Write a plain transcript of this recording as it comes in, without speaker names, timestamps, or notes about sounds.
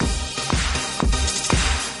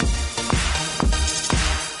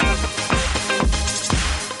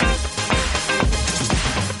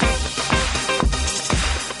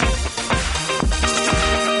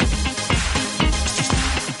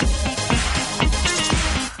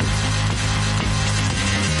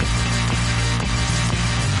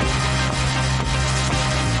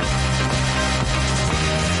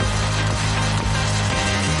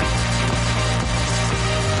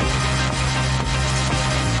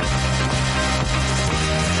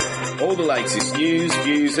all the latest news,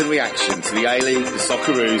 views and reaction to the A-League, the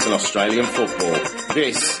Socceroos and Australian football.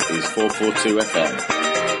 This is 442 FM.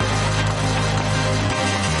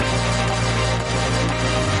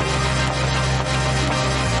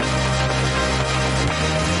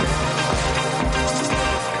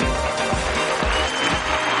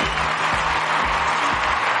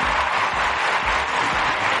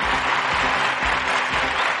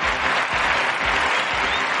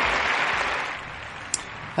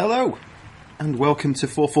 Hello, and welcome to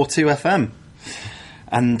 442 FM.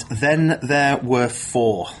 And then there were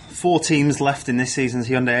four teams left in this season's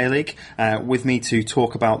Hyundai A-League. With me to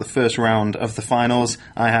talk about the first round of the finals,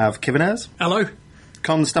 I have Kev and Con. Hello.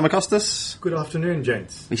 Con Stamakostas. Good afternoon,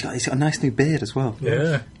 gents. He's got a nice new beard as well.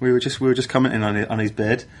 Yeah. We were just commenting on his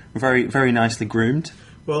beard. Very, very nicely groomed.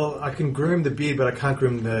 Well, I can groom the beard, but I can't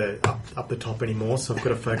groom the up the top anymore, so I've got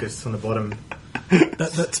to focus on the bottom.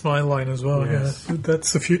 That's my line as well, yes. Yeah.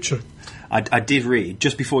 That's the future. I did read,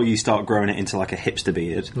 just before you start growing it into like a hipster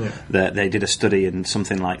beard, that they did a study and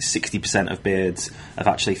something like 60% of beards have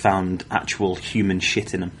actually found actual human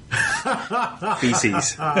shit in them. Feces.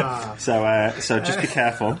 So just be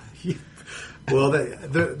careful. Well,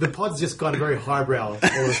 the pod's just gone very highbrow all of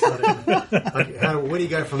a sudden. Where do you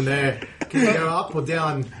go from there? Can you go up or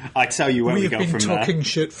down? I tell you where we go from there. We've been talking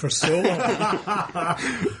shit for so long.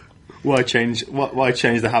 Why change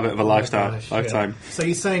the habit of a lifetime? Yeah. So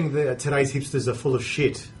you're saying that today's hipsters are full of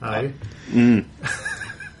shit, are you?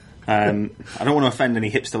 I don't want to offend any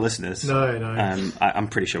hipster listeners. No. I'm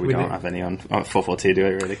pretty sure we don't have any on 442, do we,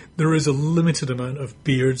 really? There is a limited amount of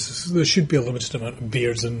beards. There should be a limited amount of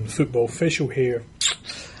beards in football. Facial hair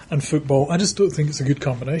and football. I just don't think it's a good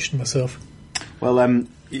combination myself. Well,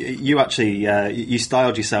 you actually you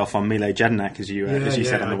styled yourself on Mile Jedinak as you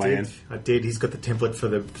said on the way in. I did. He's got the template for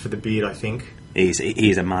the beard, I think.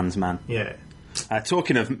 He's a man's man. Yeah.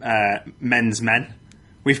 Talking of men's men,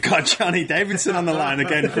 we've got Johnny Davidson on the line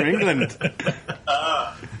again from England. Good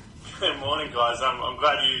morning, guys. I'm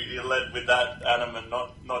glad you led with that, Adam, and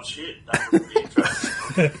not shit. That would be interesting.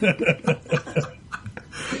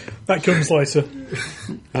 That comes later.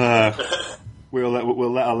 We'll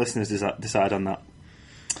let our listeners decide on that.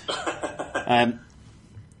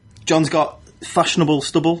 John's got fashionable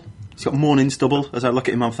stubble. He's got morning stubble as I look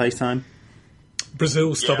at him on FaceTime.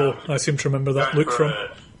 Brazil stubble. I seem to remember that look from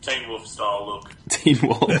Teen Wolf style look. Teen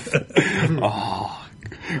Wolf. Oh,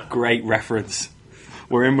 great reference.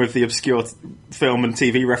 We're in with the obscure film and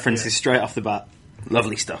TV references straight off the bat.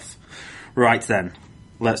 Lovely stuff. Right then,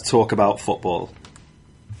 let's talk about football.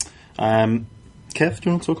 Kev, do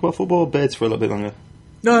you want to talk about football or beards for a little bit longer?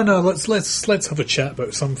 No. Let's have a chat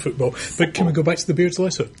about some football. But can we go back to the beards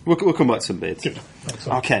later? We'll come back to some beards. Good.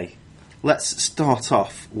 Okay, let's start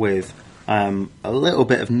off with a little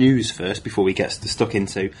bit of news first before we get stuck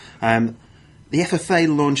into. The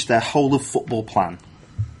FFA launched their whole of football plan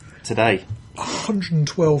today.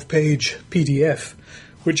 112-page PDF,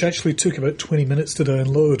 which actually took about 20 minutes to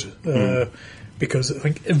download because I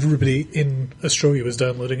think everybody in Australia was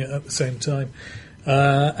downloading it at the same time.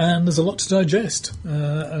 And there's a lot to digest.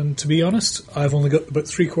 And to be honest, I've only got about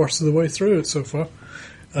 3/4 of the way through it so far.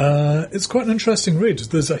 It's quite an interesting read.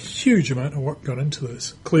 There's a huge amount of work gone into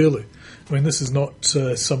this, clearly. I mean, this is not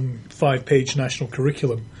some 5-page national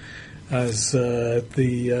curriculum as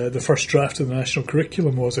the first draft of the national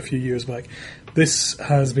curriculum was a few years back. This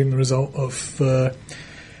has been the result of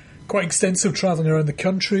quite extensive travelling around the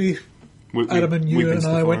country. Adam and you and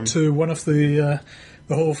I went to one of the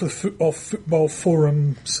whole football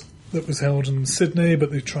forums that was held in Sydney,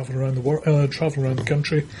 but they travel around the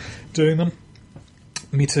country doing them,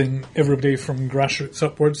 meeting everybody from grassroots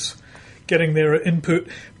upwards, getting their input.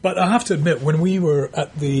 But I have to admit, when we were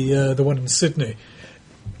at the one in Sydney,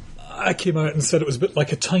 I came out and said it was a bit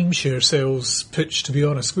like a timeshare sales pitch, to be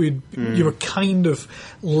honest. You were kind of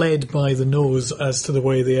led by the nose as to the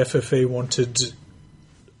way the FFA wanted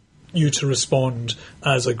you to respond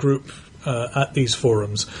as a group at these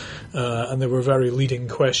forums, and there were very leading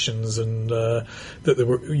questions, and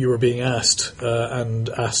you were being asked and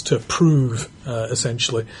asked to prove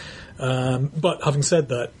essentially. But having said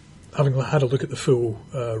that, having had a look at the full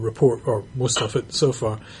report, or most of it so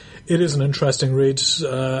far, it is an interesting read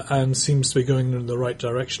and seems to be going in the right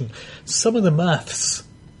direction. Some of the maths,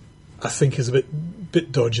 I think, is a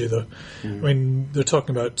bit dodgy, though. I mean, they're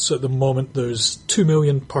talking about, at the moment, there's 2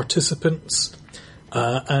 million participants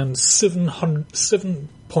and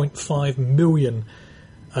 7.5 million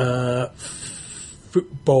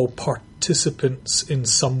football participants in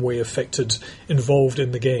some way involved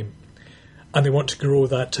in the game. And they want to grow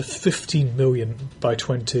that to 15 million by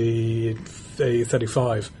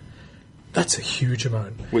 2035. That's a huge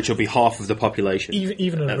amount. Which will be half of the population.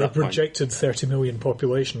 Even in a projected 30 million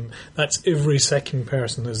population, that's every second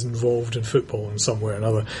person is involved in football in some way or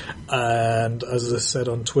another. And as I said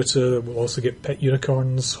on Twitter, we'll also get pet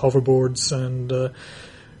unicorns, hoverboards, and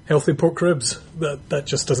healthy pork ribs. That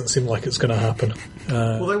just doesn't seem like it's going to happen.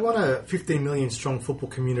 Well, they want a 15 million strong football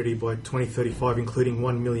community by 2035, including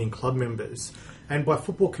 1 million club members. And by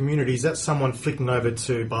football communities, that's someone flicking over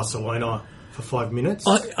to Barcelona for 5 minutes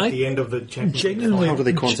at the end of the Champions League. Genuinely, how do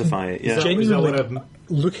they quantify it? Yeah. Genuinely,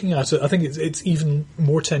 looking at it, I think it's even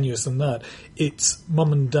more tenuous than that. It's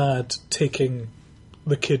mum and dad taking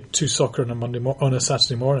the kid to soccer on a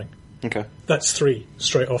Saturday morning. Okay. That's 3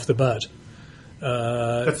 straight off the bat.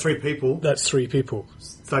 That's 3 people. That's 3 people.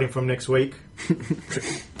 Starting from next week.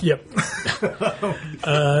 Yep. You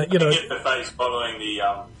get the face following the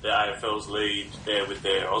AFL's lead there with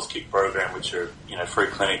their Auskick program, which are free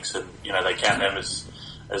clinics, and they count them as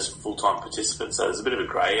full-time participants. So there's a bit of a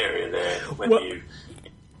grey area there whether you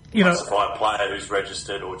classify a player who's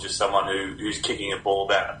registered or just someone who's kicking a ball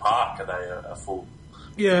about in a park. Are they a full?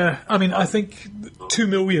 Yeah, I mean, I think 2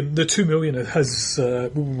 million. The 2 million has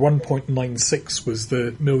 1.96 was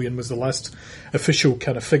the last official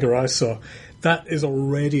kind of figure I saw. That is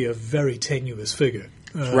already a very tenuous figure.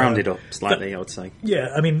 Rounded up slightly, I would say.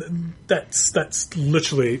 Yeah, I mean, that's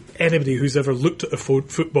literally anybody who's ever looked at a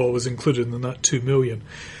football was included in that 2 million.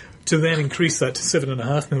 To then increase that to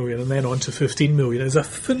 7.5 million and then on to 15 million is a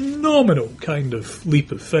phenomenal kind of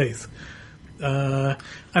leap of faith. And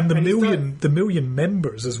the million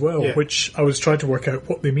members as well, which I was trying to work out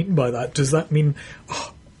what they mean by that. Does that mean,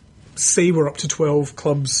 say we're up to 12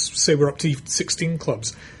 clubs, say we're up to 16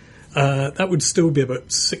 clubs, that would still be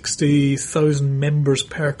about 60,000 members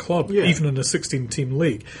per club, even in a 16-team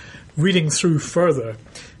league. Reading through further,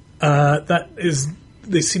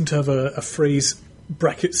 they seem to have a phrase,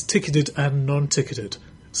 brackets, ticketed and non-ticketed.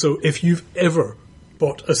 So if you've ever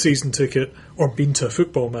bought a season ticket or been to a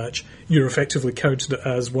football match, you're effectively counted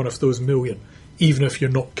as one of those million, even if you're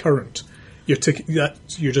not current. You're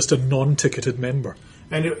just a non-ticketed member.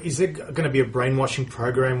 And is there going to be a brainwashing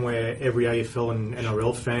program where every AFL and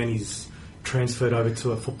NRL fan is transferred over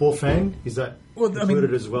to a football fan? Is that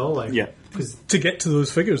included as well? Because to get to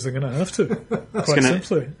those figures, they're going to have to.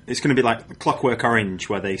 Simply. It's going to be like Clockwork Orange,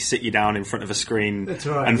 where they sit you down in front of a screen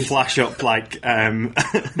and flash up like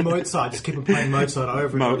Mozart. Just keep on playing Mozart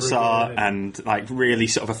over and over again. And like really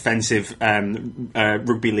sort of offensive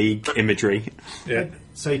rugby league imagery. Yeah.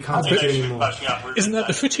 So you can't do it anymore. Isn't that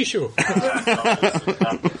the footy show?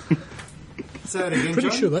 Say that again, Pretty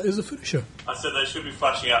John? sure that is a footy show. I said they should be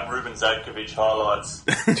flashing up Ruben Zadkovic highlights.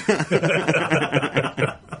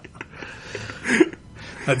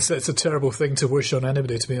 It's a terrible thing to wish on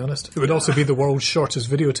anybody, to be honest. It would also be the world's shortest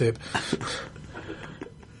videotape.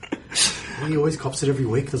 He always cops it every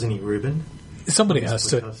week, doesn't he, Ruben? Somebody has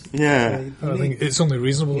to. Yeah. I think it's only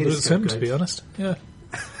reasonable that it's him, to be honest. Yeah.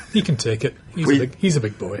 He can take it. He's a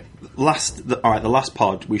big boy. The last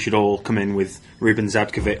pod, we should all come in with Ruben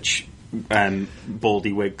Zadkovic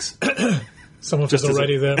baldy wigs. Some of us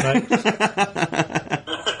already there, mate.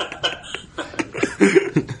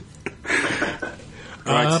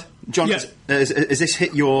 Right, John. Has this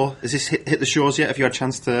hit the shores yet? Have you had a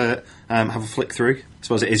chance to have a flick through? I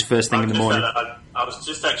suppose it is first thing in the morning. I was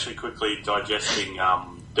just actually quickly digesting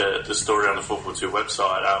the story on the 442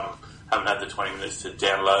 website. Haven't had the 20 minutes to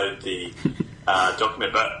download the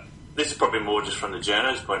document, but this is probably more just from the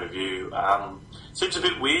journo's point of view. Seems a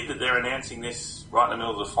bit weird that they're announcing this right in the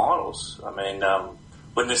middle of the finals. I mean,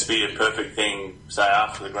 wouldn't this be a perfect thing, say,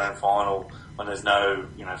 after the grand final, when there's no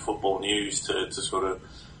football news to sort of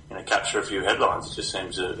capture a few headlines? It just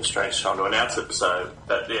seems a strange time to announce it. So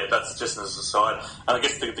that's just as a side. And I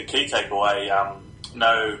guess the key takeaway: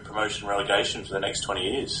 no promotion relegation for the next 20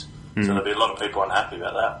 years. So there'll be a lot of people unhappy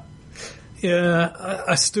about that. Yeah,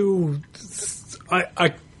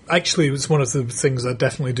 I actually, it's one of the things I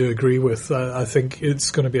definitely do agree with. I think it's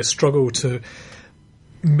going to be a struggle to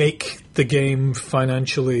make the game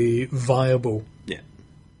financially viable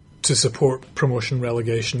to support promotion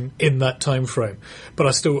relegation in that time frame. But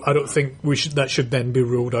I don't think that should then be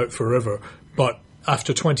ruled out forever. But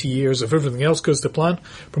after 20 years, if everything else goes to plan,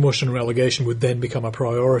 promotion and relegation would then become a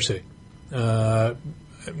priority.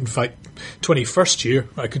 In fact, 21st year,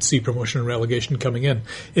 I could see promotion and relegation coming in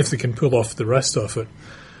if they can pull off the rest of it.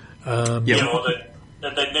 Well, they'd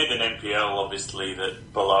need an NPL, obviously,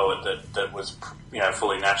 that below it that was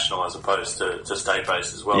fully national as opposed to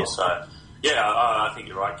state-based as well. Yeah. So, I think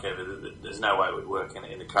you're right, Kev. There's no way it would work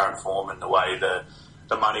in the current form and the way the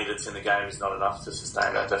the money that's in the game is not enough to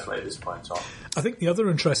sustain that, definitely at this point in time. I think the other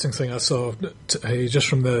interesting thing I saw, just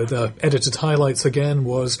from the edited highlights again,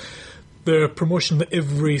 was the promotion that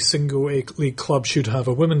every single A-League club should have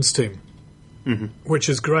a women's team, which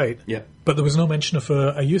is great. Yeah. But there was no mention of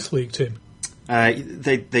a youth league team.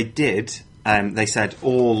 They did. They said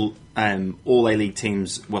all A-League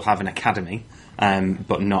teams will have an academy,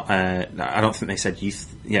 but not. I don't think they said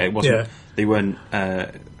youth. Yeah, it wasn't. Yeah. They weren't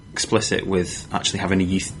explicit with actually having a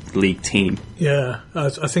youth league team. Yeah, I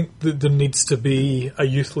think that there needs to be a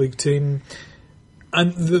youth league team,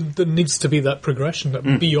 and there needs to be that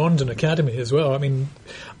progression beyond an academy as well. I mean,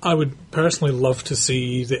 I would personally love to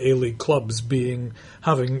see the A-League clubs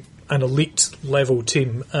having an elite level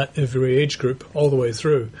team at every age group all the way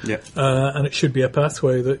through. Yeah. And it should be a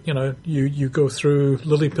pathway that, you go through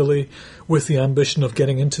Lilly-Pilly with the ambition of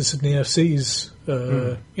getting into Sydney FC's,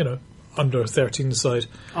 under 13 side.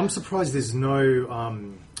 I'm surprised there's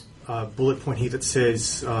no bullet point here that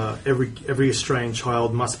says every Australian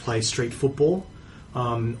child must play street football. All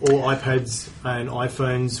iPads and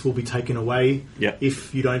iPhones will be taken away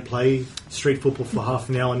if you don't play street football for half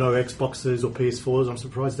an hour. No Xboxes or PS4s. I'm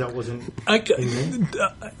surprised that wasn't in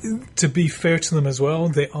there. To be fair to them as well,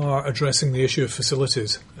 they are addressing the issue of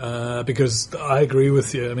facilities because I agree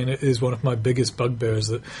with you. I mean, it is one of my biggest bugbears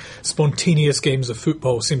that spontaneous games of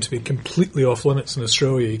football seem to be completely off limits in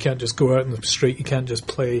Australia. You can't just go out in the street. You can't just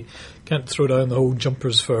play. Can't throw down the whole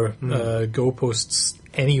jumpers for goalposts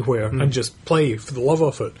anywhere and just play for the love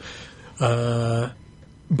of it.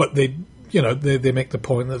 But they make the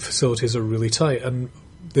point that facilities are really tight, and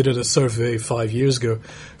they did a survey 5 years ago.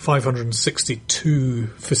 562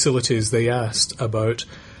 facilities they asked about.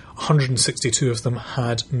 162 of them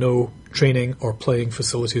had no training or playing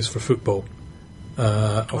facilities for football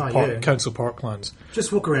council parklands.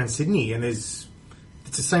 Just walk around Sydney and it's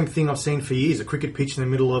the same thing I've seen for years, a cricket pitch in the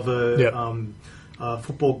middle of a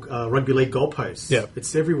football, rugby league goalposts. Yeah.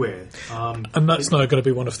 It's everywhere. And that's now going to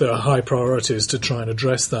be one of their high priorities to try and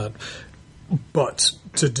address that. But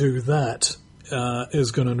to do that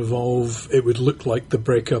is going to involve, it would look like the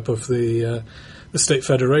breakup of the state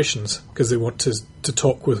federations, because they want to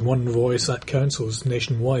talk with one voice at councils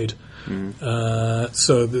nationwide.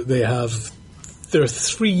 So that there are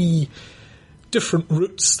three different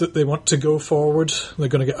routes that they want to go forward. They're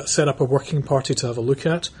going to set up a working party to have a look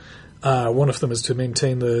at. One of them is to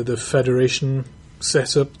maintain the federation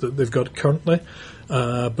setup that they've got currently,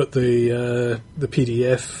 but the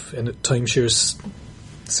PDF in timeshare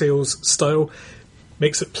sales style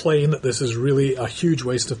makes it plain that this is really a huge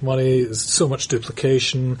waste of money. There's so much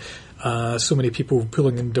duplication, so many people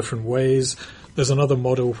pulling in different ways. There's another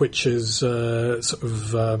model which is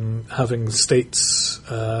having states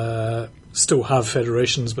still have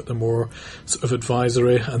federations, but they're more sort of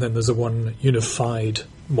advisory, and then there's a one unified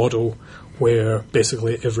model where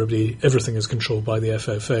basically everything is controlled by the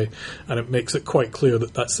FFA, and it makes it quite clear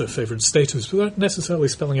that that's their favoured status without necessarily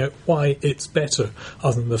spelling out why it's better,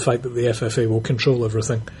 other than the fact that the FFA will control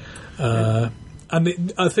everything. And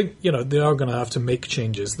I think, they are going to have to make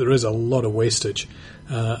changes. There is a lot of wastage,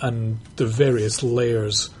 and the various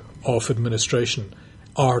layers of administration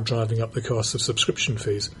are driving up the cost of subscription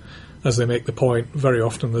fees. As they make the point, very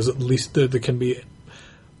often there's at least there can be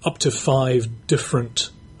up to 5 different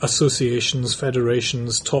associations,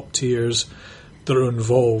 federations, top tiers that are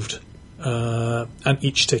involved, and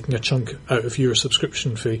each taking a chunk out of your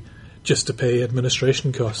subscription fee just to pay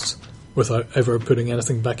administration costs without ever putting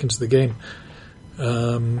anything back into the game.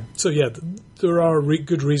 There are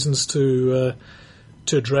good reasons to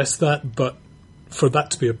address that, but for that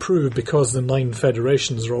to be approved, because the 9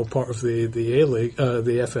 federations are all part of the A-League,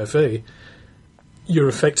 the FFA, you're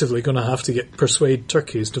effectively going to have to persuade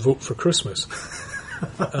turkeys to vote for Christmas.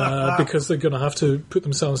 Because they're going to have to put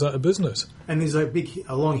themselves out of business. And there's a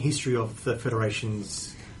long history of the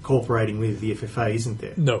federations cooperating with the FFA, isn't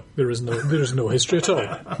there? No, there is no history at all.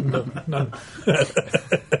 No, none.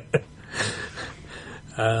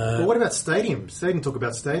 But what about stadiums? They didn't talk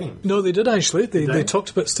about stadiums. No, they did actually. They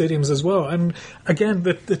talked about stadiums as well. And again,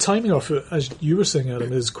 the timing of it, as you were saying,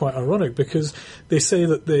 Adam, is quite ironic, because they say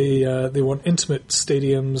that they want intimate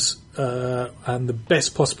stadiums and the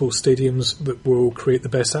best possible stadiums that will create the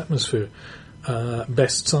best atmosphere,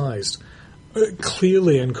 best sized.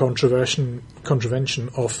 Clearly in contravention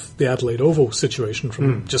of the Adelaide Oval situation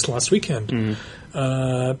from just last weekend.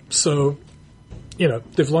 So,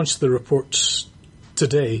 they've launched the report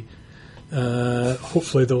today.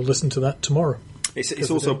 Hopefully they'll listen to that tomorrow. It's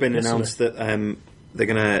also been announced that they're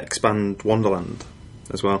going to expand Wonderland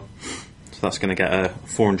as well. So that's going to get a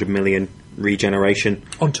 400 million regeneration.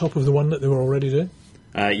 On top of the one that they were already doing?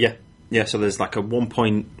 Yeah. Yeah, so there's like a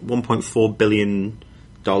 $1.4 billion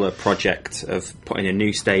project of putting a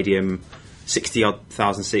new stadium, 60-odd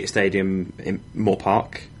thousand seat stadium in Moore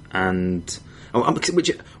Park, and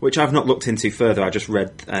which I've not looked into further. I just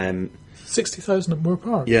read 60,000 at Moore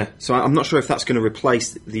Park. Yeah, so I'm not sure if that's going to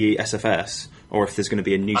replace the SFS or if there's going to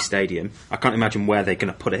be a new stadium. I can't imagine where they're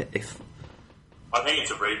going to put it. I think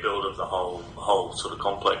it's a rebuild of the whole sort of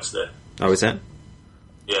complex there. Oh, is it?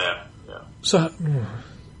 Yeah. So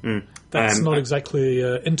that's not exactly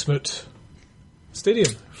intimate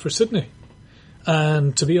stadium for Sydney.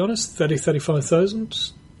 And to be honest,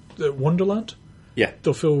 35,000 at Wonderland. Yeah.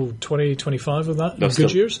 They'll fill 20, 25 of that in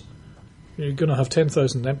good years. You're going to have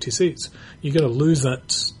 10,000 empty seats. You're going to lose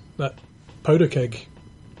that powder keg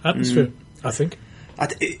atmosphere, I think.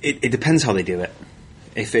 It depends how they do it.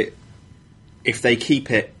 If they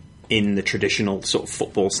keep it in the traditional sort of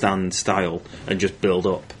football stand style and just build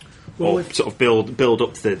up, or sort of build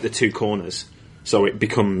up the two corners, so it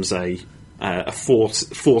becomes a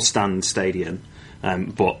four stand stadium,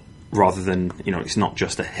 but rather than it's not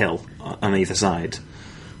just a hill on either side,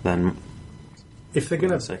 then if they're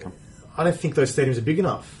going to, I don't think those stadiums are big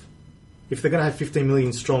enough. If they're going to have 15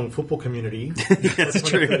 million strong football community, that's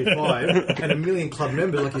true, 35, and a million club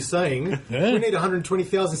members, like you're saying, we need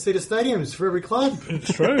 120,000 seater stadiums for every club.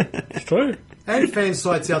 It's true. And fan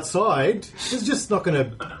sites outside. It's just not going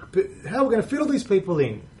to. How are we going to fit all these people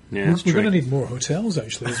in? Yeah, we're going to need more hotels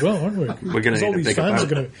actually as well, aren't we? We're going to need all these fans are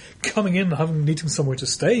going to coming in and needing somewhere to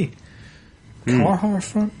stay. Car hire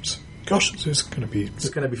firms. Gosh, it's going to be. It's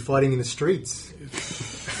going to be fighting in the streets.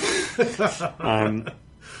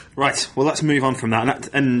 Right, well, let's move on from that.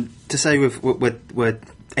 And to say we're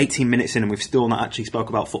 18 minutes in and we've still not actually spoke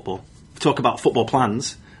about football. We talk about football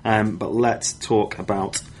plans, but let's talk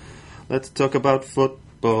about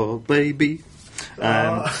football, baby.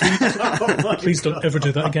 Please don't ever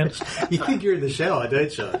do that again. You think you're in the shower,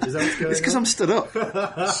 don't you? Is that what's going on? It's because I'm stood up.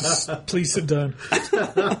 Please sit down.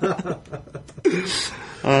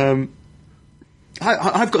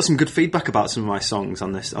 I've got some good feedback about some of my songs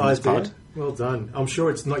on this pod. Well done. I'm sure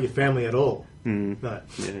it's not your family at all. No.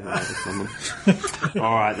 Yeah, all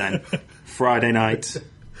right then. Friday night.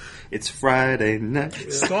 It's Friday night.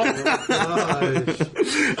 Stop.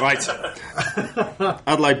 Right.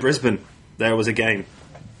 Adelaide, Brisbane. There was a game,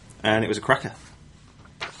 and it was a cracker.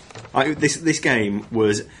 This game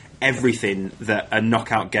was everything that a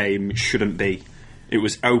knockout game shouldn't be. It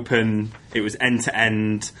was open. It was end to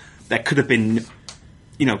end. There could have been,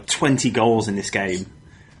 20 goals in this game,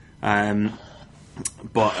 but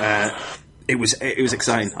it was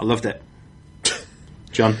exciting. I loved it.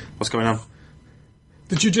 John, what's going on?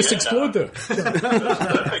 Did you just explode there? It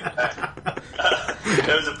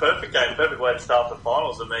was a perfect game, perfect way to start the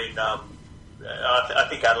finals. I mean, I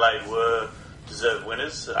think Adelaide were deserved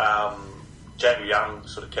winners. Jamie Young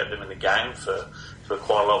sort of kept them in the game for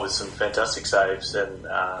quite a lot with some fantastic saves, and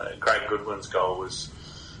Craig Goodwin's goal was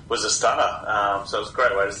a stunner. So it was a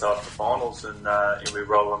great way to start the finals, and we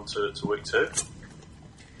roll on to week 2.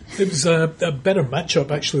 It was a better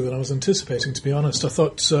matchup, actually, than I was anticipating, to be honest. I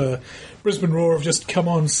thought Brisbane Roar have just come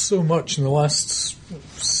on so much in the last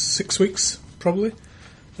 6 weeks, probably,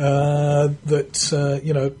 that,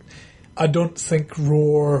 I don't think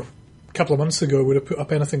Roar a couple of months ago would have put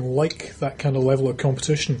up anything like that kind of level of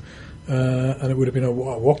competition, and it would have been a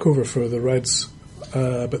walkover for the Reds.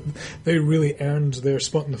 But they really earned their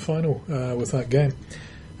spot in the final with that game.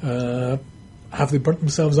 Have they burnt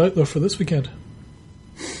themselves out, though, for this weekend?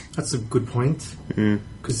 That's a good point.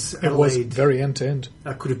 Because it was very end-to-end.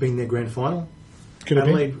 That could have been their grand final.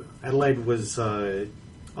 Adelaide was... I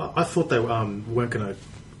thought they weren't going to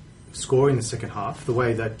score in the second half, the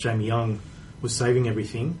way that Jamie Young was saving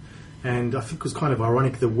everything. And I think it was kind of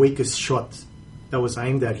ironic, the weakest shot that was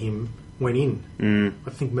aimed at him went in.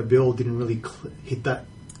 I think Mabille didn't really hit that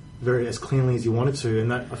as cleanly as he wanted to,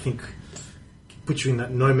 and that, I think, put you in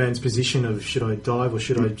that no man's position of should I dive or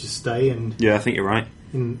should I just stay? And yeah, I think you're right.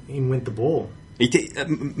 In went the ball. He did.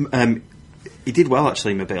 He did well,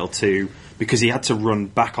 actually, Mabille, too, because he had to run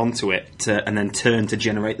back onto it and then turn to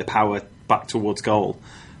generate the power back towards goal.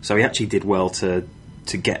 So he actually did well to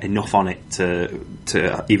get enough on it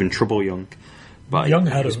to even trouble Young. But Young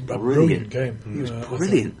had a brilliant game. He was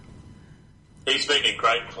brilliant. He's been in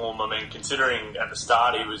great form. I mean, considering at the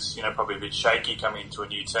start he was, probably a bit shaky coming into a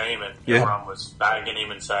new team, and everyone was bagging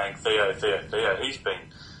him and saying, Theo. He's been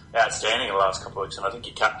outstanding in the last couple of weeks, and I think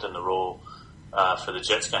he captained the Raw for the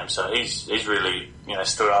Jets game. So he's really,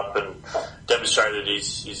 stood up and demonstrated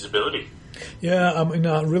his ability. Yeah, I mean,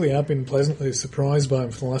 I really have been pleasantly surprised by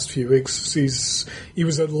him for the last few weeks. He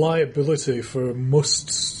was a liability for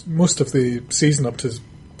most of the season up to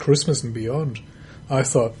Christmas and beyond, I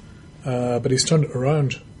thought. But he's turned it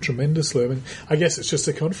around tremendously. I mean, I guess it's just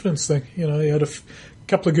a confidence thing. You know, he had a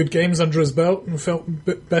couple of good games under his belt and felt a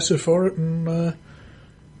bit better for it, and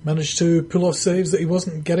managed to pull off saves that he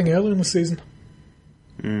wasn't getting earlier in the season.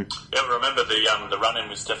 Yeah, remember the run-in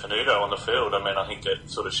with Stefanuto on the field. I mean, I think that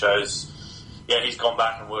sort of shows, he's gone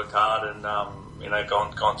back and worked hard and,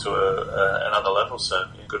 gone to another level, so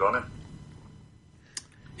good on him.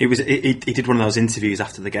 He did one of those interviews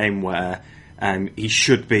after the game where he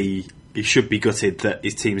should be gutted that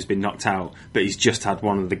his team's been knocked out, but he's just had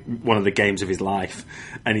one of the games of his life,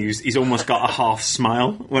 and he's almost got a half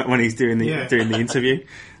smile when he's doing the interview,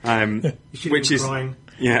 which is crying.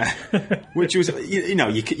 Yeah, which was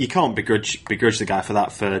you can't begrudge the guy for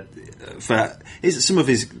that for some of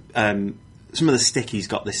the stick he's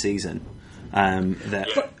got this season.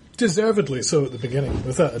 But deservedly so at the beginning,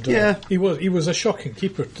 without a doubt. Yeah, he was a shocking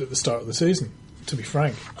keeper at the start of the season, to be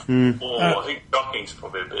frank. I think shocking's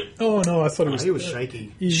probably a bit. Oh no, I thought he was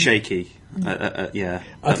shaky. Shaky, I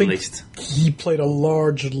at think least he played a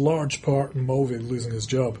large part in Mulvey losing his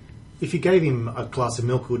job. If you gave him a glass of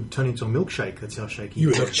milk, it would turn into a milkshake. That's how shaky he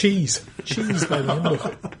was. You would have cheese by the end of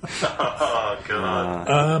it. Oh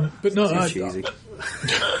god! But no, cheesy.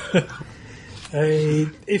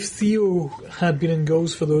 If Theo had been in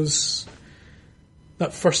goals for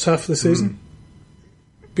that first half of the season,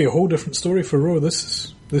 it'd be a whole different story for Rowe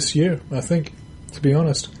this year, I think, to be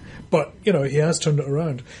honest. But, he has turned it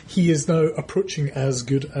around. He is now approaching as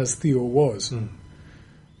good as Theo was.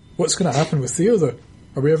 What's going to happen with Theo, though?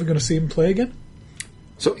 Are we ever going to see him play again?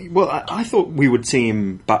 So, well, I thought we would see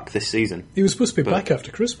him back this season. He was supposed to be back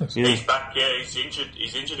after Christmas. Yeah. He's back, he's injured.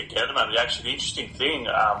 He's injured again, man. Actually, the interesting thing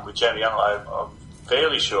with Jamie Young, I'm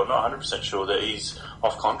fairly sure, not 100% sure, that he's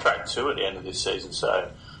off contract too at the end of this season.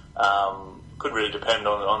 So, could really depend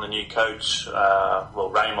on the new coach.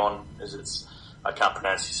 Rhyan, I can't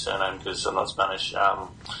pronounce his surname because I'm not Spanish.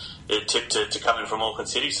 It tipped to come in from Auckland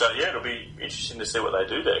City. So, it'll be interesting to see what they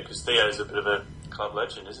do there, because Theo's a bit of a club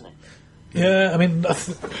legend, isn't he? Yeah, I mean,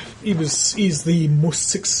 he's the most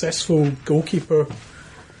successful goalkeeper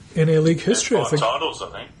in A-League history, I think. 5 titles, I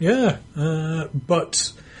think. Yeah,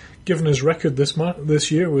 but given his record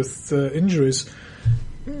this year with injuries,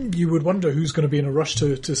 you would wonder who's going to be in a rush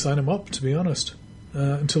to sign him up, to be honest,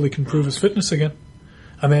 until he can prove his fitness again.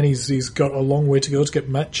 And then he's got a long way to go to get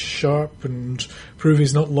match sharp and prove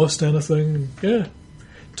he's not lost anything. Yeah,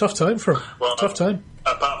 tough time for him. Well, tough time.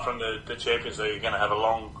 Apart from the Champions League, you're going to have a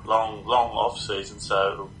long off season,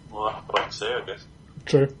 so we'll have to wait and see, I guess.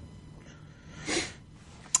 True.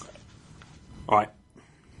 All right,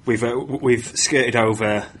 we've skirted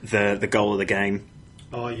over the goal of the game.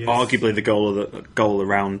 Oh yes. Arguably the goal of the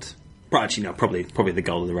round. Well, actually, no, probably the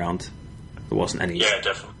goal of the round. There wasn't any. Yeah,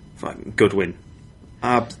 definitely. Goodwin.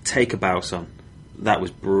 Take a bow, son. That was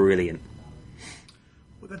brilliant.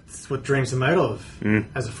 That's what dreams are made of.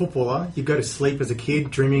 As a footballer, you go to sleep as a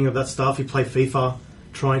kid dreaming of that stuff. You play FIFA,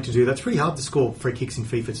 trying to do that. It's pretty hard to score free kicks in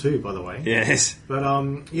FIFA too, by the way. Yes. But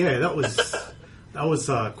that was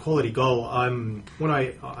a quality goal. When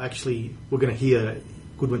I actually we're going to hear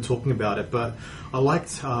Goodwin talking about it, but I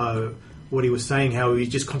liked what he was saying. How he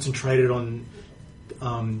just concentrated on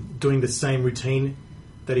doing the same routine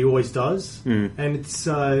that he always does, and it's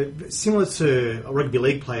similar to rugby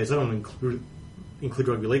league players. I don't include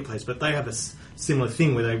rugby league players, but they have a similar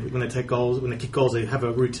thing where when they take goals, when they kick goals, they have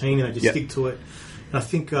a routine and they just stick to it. And I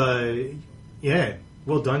think,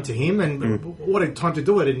 well done to him, and what a time to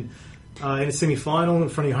do it in a semi-final in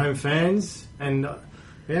front of your home fans, and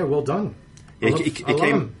well done.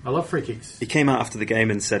 I love free kicks. He came out after the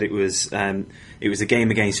game and said it was a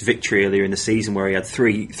game against Victory earlier in the season where he had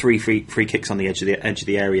three free kicks on the edge of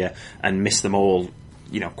the area and missed them all,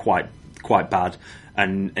 quite bad.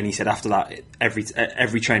 And he said after that,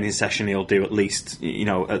 every training session he'll do at least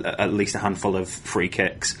a handful of free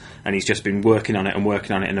kicks, and he's just been working on it.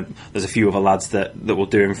 And there's a few other lads that will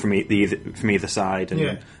do him from either side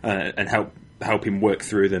and help him work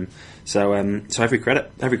through them. So every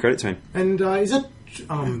credit to him. And is that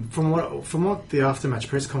from what the after-match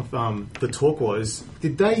press the talk was?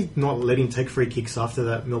 Did they not let him take free kicks after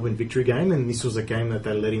that Melbourne Victory game, and this was a game that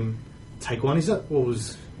they let him take one? Is that what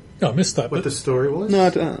was? No, I missed that. What the story was? No, I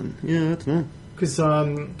don't know. Because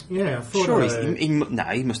I thought sure he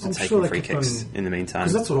must have taken free kicks in the meantime.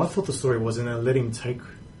 Because that's what I thought the story was, and they let him take.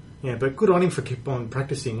 Yeah, but good on him for keep on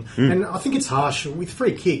practicing. And I think it's harsh with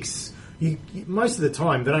free kicks. You most of the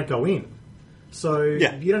time they don't go in, so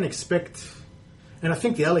you don't expect. And I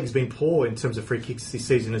think the A-League's been poor in terms of free kicks this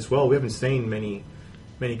season as well. We haven't seen many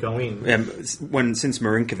go in. Since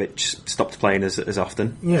Marinkovic stopped playing as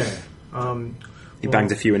often. Yeah. He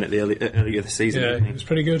banged a few in at the earlier this season. Yeah, it was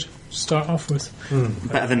pretty good to start off with.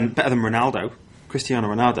 Better than Ronaldo, Cristiano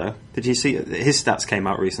Ronaldo. Did you see his stats came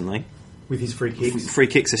out recently? With his free kicks? Free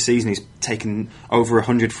kicks this season, he's taken over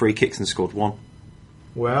 100 free kicks and scored one.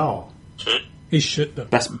 Wow. He's shit, though.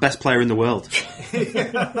 Best player in the world.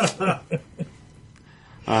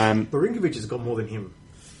 Marinkovic has got more than him.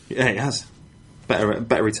 Yeah, he has.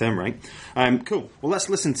 Better return rate. Cool. Well, let's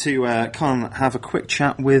listen to Con have a quick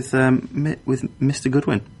chat with Mr.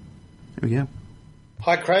 Goodwin. There we go.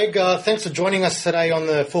 Hi, Craig. Thanks for joining us today on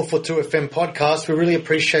the 442 FM podcast. We really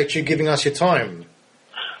appreciate you giving us your time.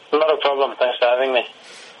 Not a problem. Thanks for having me.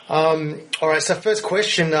 All right, so first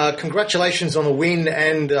question. Congratulations on the win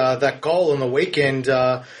and that goal on the weekend.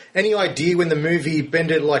 Any idea when the movie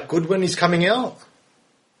Bend It Like Goodwin is coming out?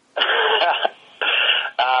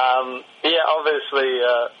 Yeah, obviously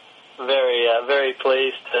very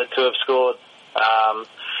pleased to have scored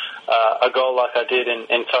a goal like I did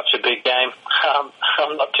in such a big game.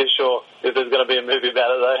 I'm not too sure if there's going to be a movie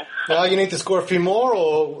about it, though. You need to score a few more,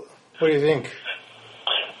 or what do you think?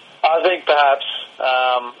 I think perhaps.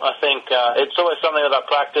 I think it's always something that I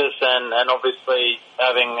practice, and obviously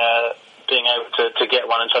being able to get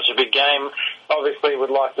one in such a big game, obviously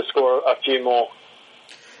would like to score a few more.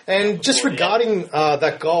 And just regarding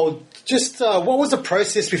that goal, just what was the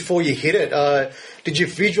process before you hit it? Did you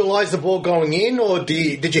visualise the ball going in, or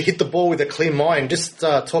did you hit the ball with a clear mind? Just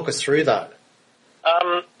talk us through that.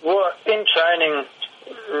 Well, in training,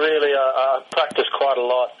 really, I practice quite a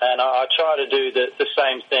lot, and I try to do the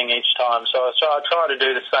same thing each time. So I try to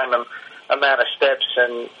do the same amount of steps,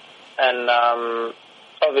 and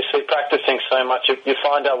obviously practicing so much, you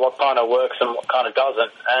find out what kind of works and what kind of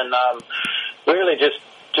doesn't. And really, just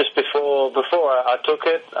before I took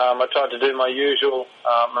it, I tried to do my usual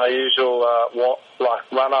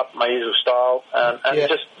run up, my usual style, and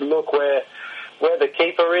just look where the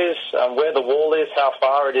keeper is, where the wall is, how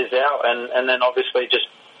far it is out, and then obviously just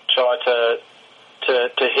try to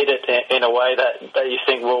hit it in a way that you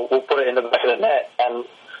think will put it in the back of the net. And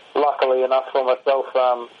luckily enough for myself,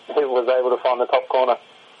 he was able to find the top corner.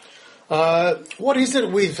 What is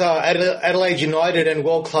it with Adelaide United and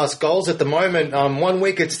world-class goals at the moment? 1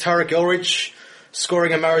 week it's Tarek Elrich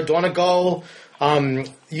scoring a Maradona goal.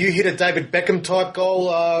 You hit a David Beckham-type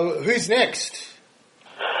goal. Who's next?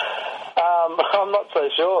 I'm not so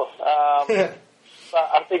sure. But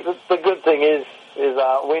I think the good thing is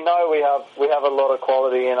we know we have a lot of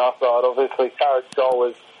quality in our side. Obviously, Tarek's goal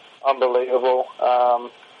was unbelievable,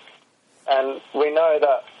 and we know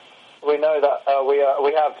that we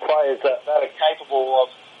have players that are capable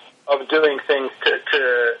of doing things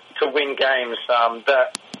to win games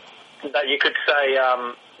that you could say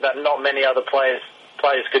that not many other players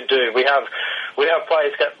could do. We have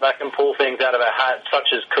players that can pull things out of our hat,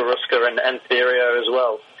 such as Karuska and Therio as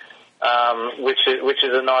well, which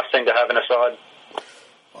is a nice thing to have in a side.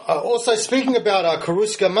 Also, speaking about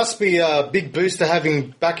Karuska, must be a big boost to have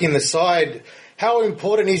him back in the side. How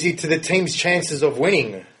important is he to the team's chances of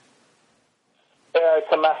winning? Yeah,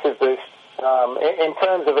 it's a massive boost. In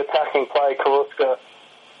terms of attacking play, Karuska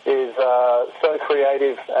is so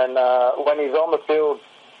creative, and when he's on the field,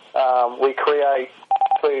 we create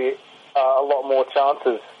a lot more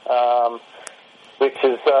chances, which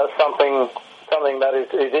is something that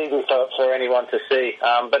is easy for anyone to see.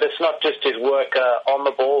 But it's not just his work on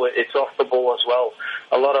the ball; it's off the ball as well.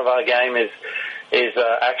 A lot of our game is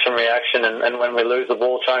action reaction, and when we lose the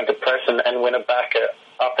ball, trying to press and win it back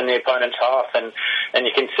up in the opponent's half. And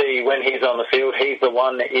you can see when he's on the field, he's the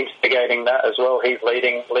one instigating that as well. He's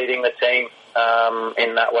leading the team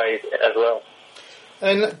in that way as well.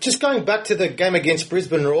 And just going back to the game against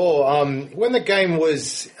Brisbane Roar, when the game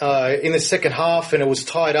was in the second half and it was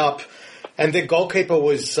tied up and the goalkeeper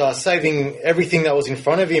was saving everything that was in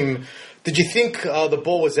front of him, did you think the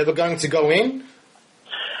ball was ever going to go in?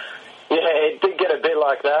 Yeah, it did get a bit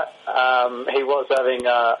like that. He was having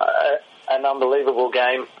an unbelievable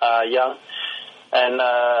game, Young. And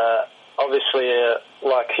obviously,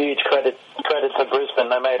 huge credit to Brisbane.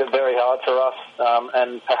 They made it very hard for us,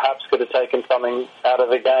 and perhaps could have taken something out of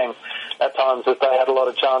the game at times if they had a lot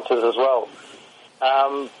of chances as well.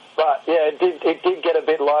 But yeah, it did get a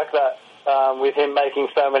bit like that with him making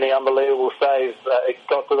so many unbelievable saves. It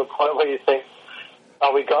got to the point where you think,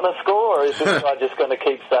 are we going to score, or is this guy just going to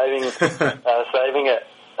keep saving it?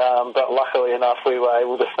 But luckily enough, we were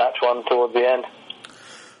able to snatch one towards the end.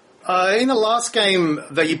 In the last game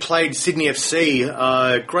that you played, Sydney FC,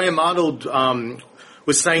 Graham Arnold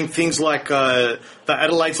was saying things like that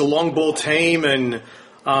Adelaide's a long ball team and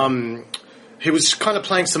he was kind of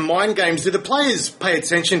playing some mind games. Do the players pay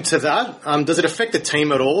attention to that? Does it affect the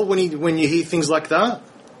team at all when you hear things like that?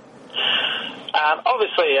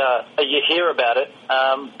 Obviously, you hear about it,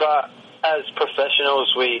 but as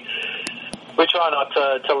professionals, we try not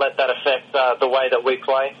to let that affect the way that we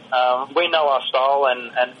play. We know our style,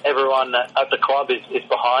 and everyone at the club is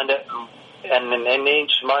behind it. And in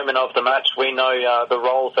each moment of the match, we know the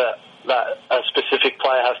roles that a specific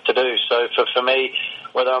player has to do. So for me,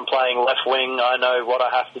 whether I'm playing left wing, I know what I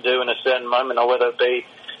have to do in a certain moment, or whether it be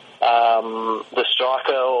the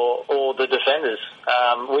striker or the defenders.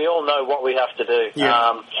 We all know what we have to do.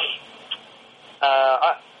 Yeah.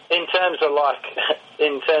 In terms of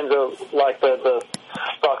the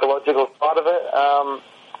psychological part of it,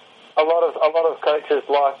 a lot of coaches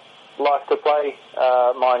like to play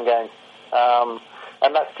mind games,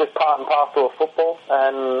 and that's just part and parcel of football.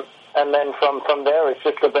 And then from there, it's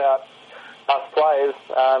just about us players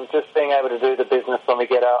just being able to do the business when we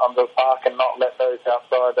get out on the park and not let those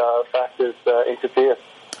outside factors interfere.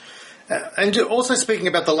 And also speaking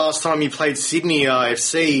about the last time you played Sydney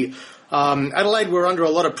FC, Adelaide were under a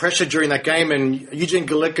lot of pressure during that game, and Eugene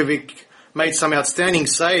Galekovic made some outstanding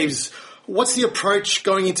saves. What's the approach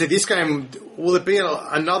going into this game? Will it be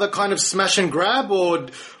another kind of smash and grab, or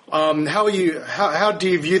how do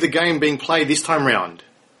you view the game being played this time round?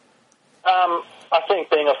 I think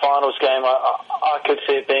being a finals game, I could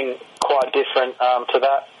see it being quite different to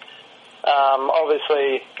that.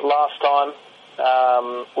 Obviously, last time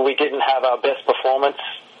we didn't have our best performance,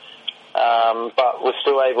 but we're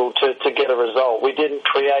still able to get a result. We didn't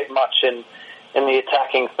create much in the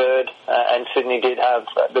attacking third, and Sydney did have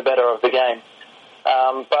the better of the game.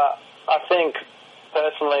 But I think,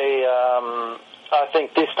 personally, I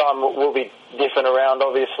think this time will be different around.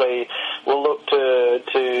 Obviously, we'll look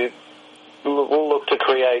to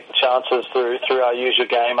create chances through our usual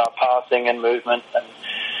game, our passing and movement,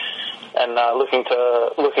 and looking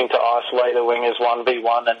to isolate the wingers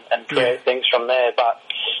 1v1 and create things from there. But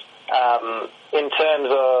in terms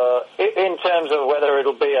of whether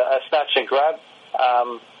it'll be a snatch and grab,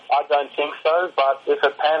 I don't think so. But if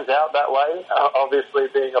it pans out that way, obviously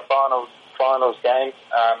being a finals game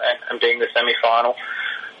and being the semi-final,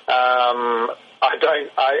 I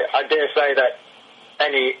dare say that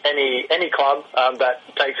any club that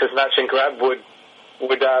takes a snatch and grab would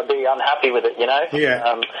be unhappy with it, you know.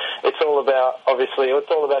 Yeah. It's all about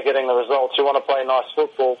getting the results. You want to play nice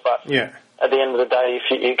football, but at the end of the day, if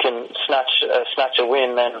you can snatch a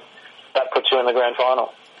win, then that puts you in the grand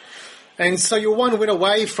final. And so you're one win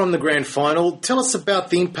away from the grand final. Tell us about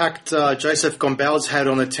the impact Joseph Gombauer's had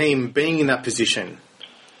on the team being in that position.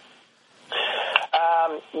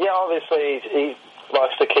 Obviously he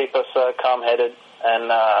likes to keep us calm-headed and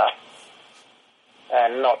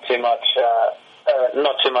not too much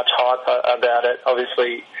hype about it.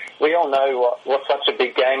 Obviously, we all know what such a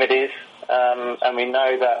big game it is, and we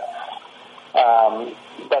know that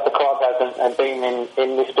the club hasn't been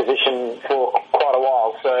in this position for quite a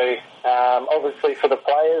while. So obviously for the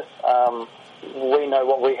players, we know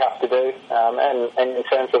what we have to do, and in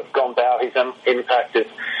terms of Gombauer, his impact is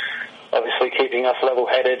obviously keeping us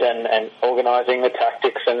level-headed and organising the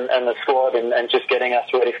tactics and the squad and just getting us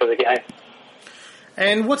ready for the game.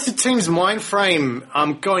 And what's the team's mind frame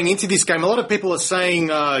going into this game? A lot of people are saying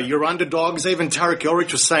you're underdogs. Even Tarek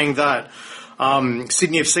Elrich was saying that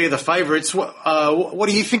Sydney FC are the favourites. What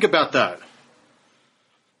do you think about that?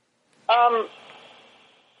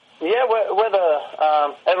 Whether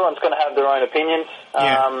everyone's going to have their own opinions.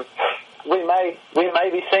 We may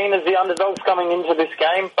be seen as the underdogs coming into this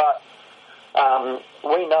game, but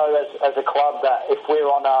we know as a club that if we're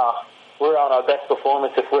on our best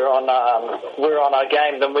performance, if we're on our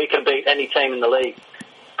game, then we can beat any team in the league.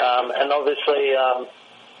 And obviously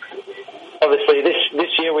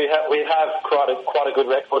this year we have quite a good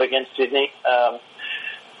record against Sydney.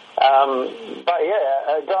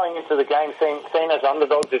 Going into the game seen as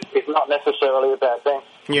underdogs is not necessarily a bad thing.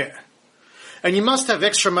 Yeah. And you must have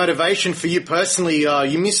extra motivation for you personally.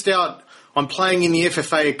 You missed out on playing in the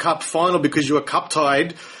FFA Cup final because you were cup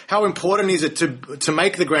tied. How important is it to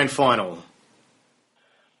make the grand final?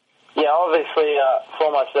 Yeah, obviously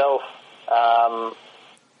for myself,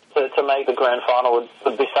 to make the grand final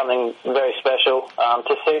would be something very special.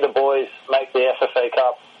 To see the boys make the FFA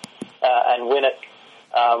Cup and win it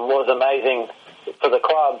was amazing for the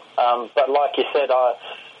club. But like you said,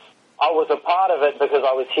 I was a part of it because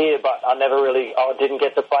I was here, but I didn't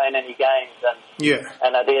get to play in any games,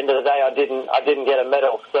 and at the end of the day, I didn't get a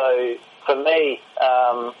medal. So for me,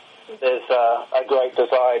 there's a great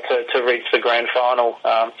desire to reach the grand final,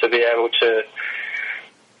 to be able to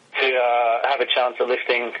have a chance of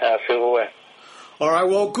lifting silverware. All right,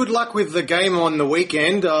 well, good luck with the game on the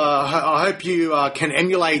weekend. I hope you can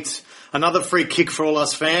emulate another free kick for all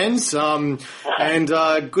us fans, and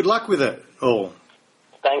good luck with it all.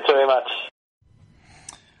 Thanks very much.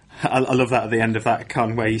 I love that at the end of that,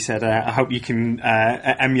 Con, where you said, I hope you can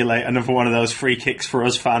emulate another one of those free kicks for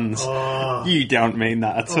us fans. Oh. You don't mean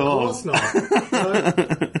that at all. Of course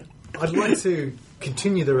not. I'd like to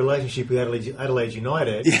continue the relationship with Adelaide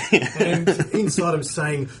United, and inside I'm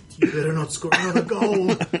saying, you better not score another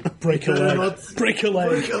goal. Break a leg. Break a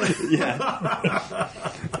leg. Yeah.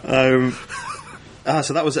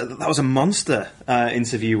 So that was a monster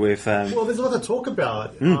interview with. Well, there's a lot to talk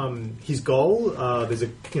about. His goal. There's a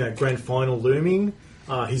grand final looming.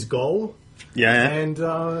 His goal. Yeah. And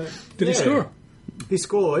did he score? He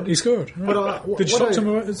scored. He scored. Right. But did you talk to him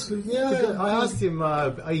about his? I asked him,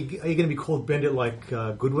 "Are you going to be called Bendit like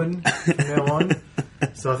Goodwin from now on?"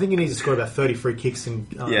 So I think he needs to score about 30 free kicks and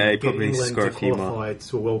he get probably England score to a few qualify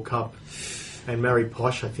to a World Cup and marry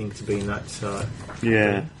Posh, I think, to be in that.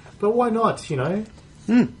 Yeah. But why not?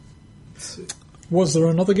 Was there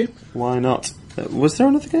another game? Why not? Was there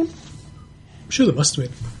another game? I'm sure there must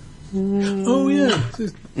have been. Oh yeah.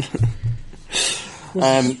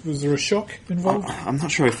 Was there a shock involved? I'm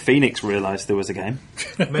not sure if Phoenix realised there was a game.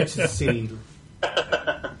 Manchester City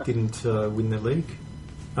didn't win the league.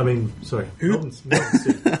 I mean, sorry. Who? Melbourne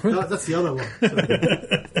City. No, that's the other one. Sorry.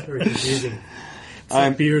 It's very confusing.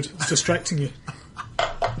 Beard. It's distracting you.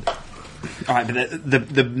 All right, but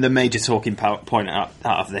the major talking point out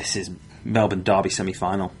of this is Melbourne Derby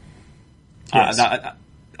semi-final. Yes. I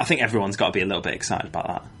think everyone's got to be a little bit excited about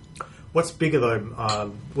that. What's bigger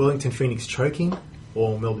though, Wellington Phoenix choking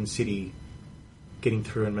or Melbourne City getting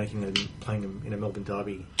through and playing them in a Melbourne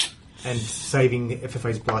Derby and saving the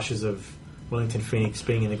FFA's blushes of Wellington Phoenix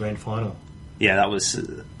being in the grand final? Yeah, that was.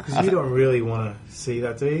 Because you don't really want to see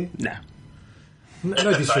that, do you? No.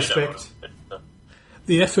 No disrespect.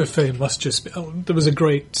 The FFA must just be... Oh, there was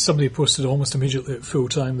somebody posted almost immediately at full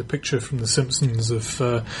time the picture from The Simpsons of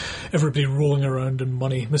everybody rolling around in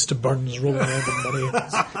money, Mr. Burns rolling around in money,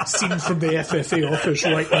 it's seen from the FFA office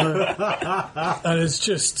right now, and it's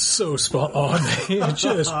just so spot on.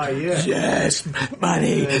 Yes,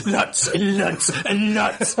 money, lots and lots and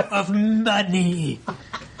lots of money.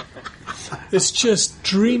 It's just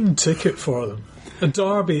dream ticket for them. A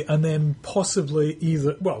derby and then possibly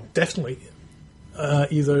definitely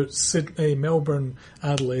either Sydney, Melbourne,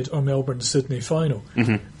 Adelaide, or Melbourne, Sydney final.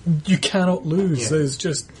 Mm-hmm. You cannot lose. Yeah. There's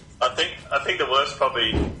just. I think the worst,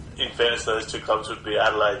 probably, in fairness to those two clubs, would be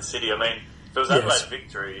Adelaide City. I mean, if it was Adelaide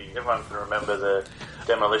victory, everyone can remember the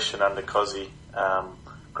demolition under Cozzy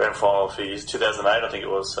grand final for years 2008, I think it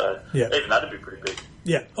was. So even that'd be pretty big.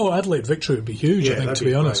 Yeah. Oh, Adelaide victory would be huge. I think, to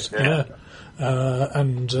be honest. Yeah.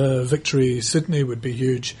 And victory Sydney would be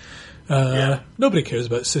huge. Nobody cares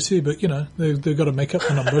about City, but they've got to make up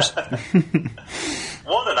the numbers.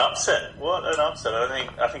 What an upset!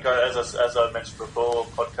 I think as I mentioned before,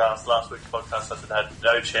 last week's podcast, I said I had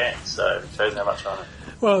no chance. So it shows how much on it.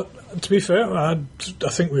 Well, to be fair, I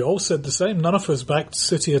think we all said the same. None of us backed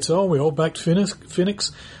City at all. We all backed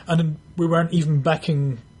Phoenix, and we weren't even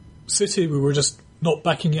backing City. We were just not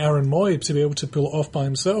backing Aaron Moy to be able to pull it off by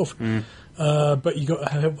himself. Mm. But you got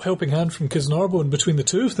a helping hand from Kisnarbo, and between the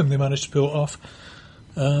two of them, they managed to pull it off.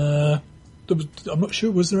 I'm not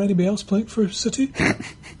sure. Was there anybody else playing for City?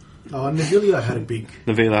 Navilla had a big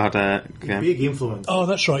influence. Oh,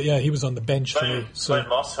 that's right. Yeah, he was on the bench for me. So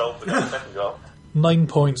Moss helped with the second goal. 9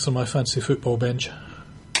 points on my fantasy football bench.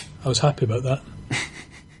 I was happy about that.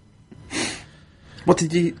 What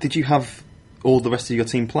did you have all the rest of your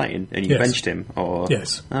team playing, and you benched him, or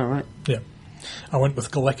yes? All right. Yeah. I went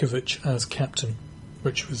with Galekovic as captain,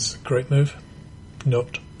 which was a great move.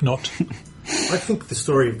 Not. I think the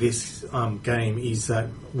story of this game is that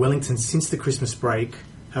Wellington, since the Christmas break,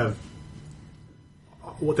 they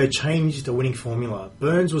changed the winning formula.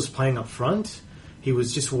 Burns was playing up front. He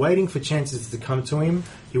was just waiting for chances to come to him.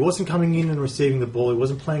 He wasn't coming in and receiving the ball. He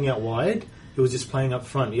wasn't playing out wide. He was just playing up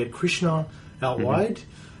front. He had Krishna out wide.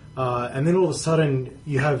 And then all of a sudden,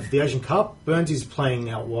 you have the Asian Cup. Burns is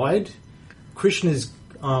playing out wide. Krishna's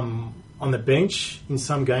on the bench in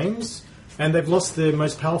some games, and they've lost their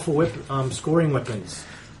most powerful scoring weapons.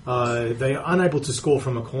 They are unable to score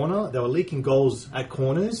from a corner. They were leaking goals at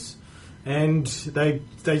corners, and they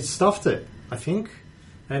stuffed it, I think.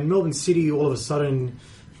 And Melbourne City, all of a sudden,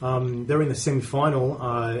 they're in the semi-final.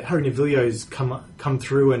 Harry Navilio's come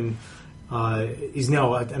through and is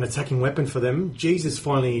now an attacking weapon for them. Jesus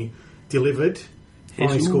finally delivered,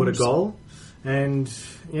 scored a goal. And,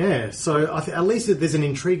 so at least there's an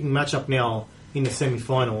intriguing matchup now in the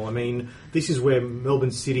semi-final. I mean, this is where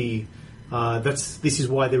Melbourne City This is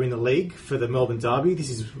why they're in the league for the Melbourne Derby. This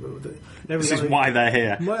is why they're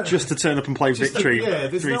here, just to turn up and play Victory.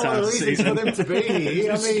 There's 3 no times other a reason season. for them to be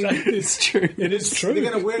here. I mean, It's true. It is true. they're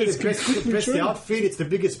going to wear the best true. outfit. It's the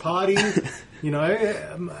biggest party.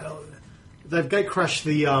 They've gate crashed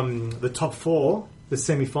the top 4. The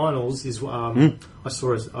semi-finals is. I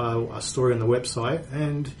saw a story on the website,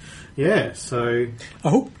 and so I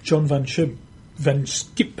hope John Van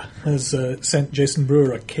Skip has sent Jason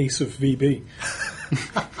Brewer a case of VB.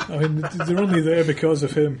 I mean, they're only there because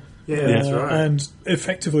of him. Yeah, that's right. And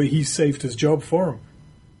effectively, he saved his job for him.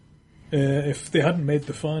 If they hadn't made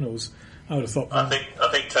the finals, I would have thought. I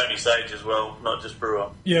think Tony Sage as well, not just Brewer.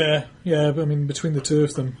 Yeah. But I mean, between the two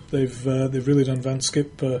of them, they've really done Van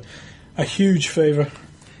Skip a huge favour.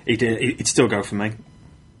 He did. He'd still go for me. At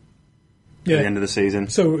the end of the season.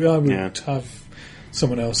 So I would have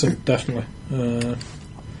someone else in, definitely.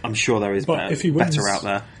 I'm sure there is but if he wins, better out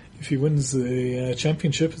there. If he wins the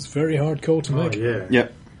championship, it's a very hard call to make. Yeah.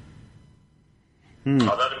 Yep.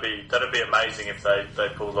 Oh, that'd be amazing if they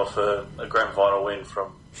pulled off a grand final win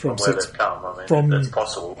from where they've come. I mean, that's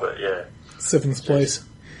possible, but 7th place.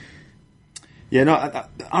 Yeah, no,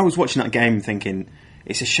 I was watching that game thinking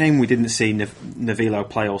it's a shame we didn't see Navilo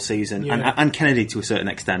play all season, and Kennedy to a certain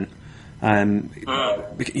extent.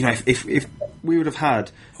 If we would have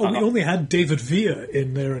had... we only had David Villa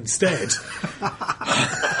in there instead.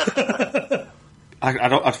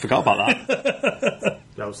 I'd forgot about that.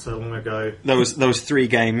 That was so long ago. There was 3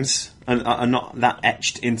 games, and I'm not that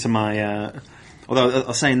etched into my... although I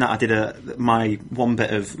was saying that, I did my one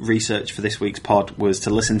bit of research for this week's pod was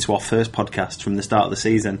to listen to our first podcast from the start of the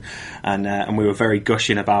season, and we were very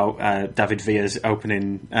gushing about David Villa's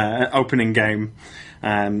opening game,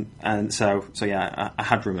 and so I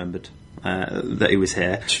had remembered that he was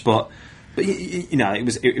here, but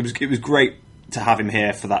it was great to have him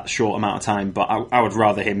here for that short amount of time, but I would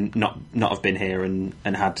rather him not have been here and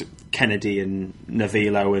had Kennedy and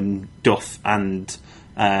Navilo and Duff and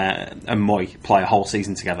Moy play a whole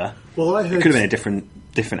season together. Well, I heard it could have been a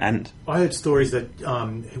different end. I heard stories that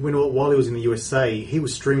while he was in the USA, he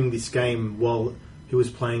was streaming this game while he was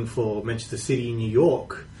playing for Manchester City in New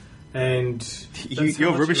York. And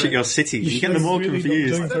you're rubbish at your cities. You get them all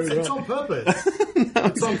confused. It's on purpose.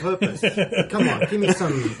 It's on purpose. Come on, give me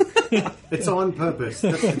some. It's on purpose.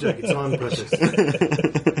 That's the joke. It's on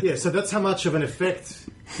purpose. So that's how much of an effect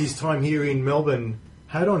his time here in Melbourne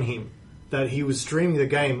had on him. That he was streaming the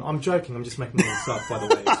game. I'm joking. I'm just making this up, by the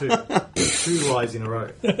way. Two lies in a row.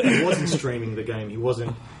 He wasn't streaming the game. He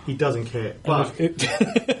wasn't. He doesn't care. But we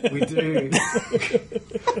do.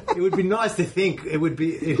 It would be nice to think it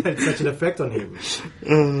had such an effect on him.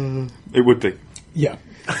 It would be. Yeah.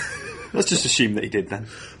 Let's just assume that he did then.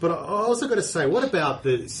 But I also got to say, what about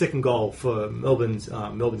the second goal for Melbourne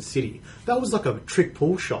City? That was like a trick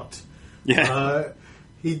pull shot. Yeah.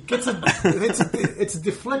 He gets it's a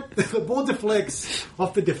deflect. The ball deflects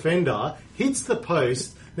off the defender, hits the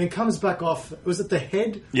post, then comes back off. Was it the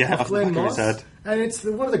head? Yeah, of off Glenn the back of his Moss? head. And it's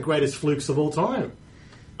one of the greatest flukes of all time.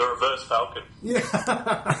 The reverse Falcon.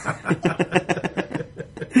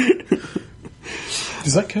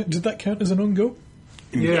 Did that count as an own goal?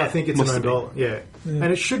 Yeah, I think it's an own goal. Yeah, and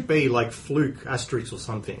it should be like fluke asterisk or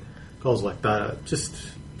something. Goals like that, just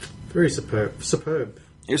very superb.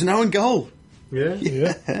 It was an own goal.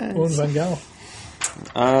 Yeah. Owen Van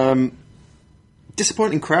Gaal.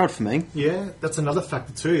 Disappointing crowd for me. Yeah, that's another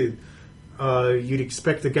factor too. You'd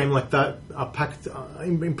expect a game like that packed.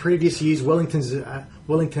 In previous years,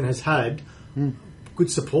 Wellington has had good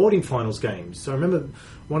support in finals games. So I remember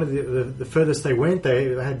one of the furthest they went,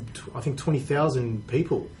 they had I think 20,000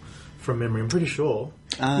 people from memory. I'm pretty sure.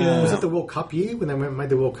 Was it the World Cup year when they made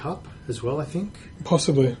the World Cup as well? I think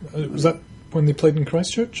possibly. Was that when they played in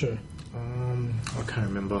Christchurch? Or? I can't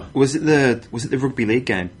remember. Was it the rugby league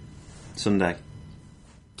game Sunday?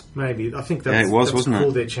 Maybe. I think that's wasn't cool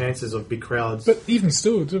it? their chances of big crowds. But even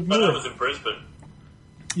still, But that was in Brisbane.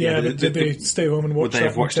 Did they stay home and watch? Would they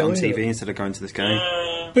have watched it on TV instead of going to this game?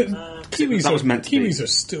 But Kiwis are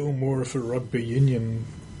still more of a rugby union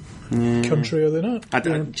country, are they not? Do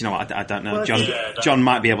you know what? I don't know. Well, John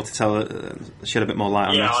might be able to shed a bit more light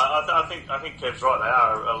on this. I think Kev's right. They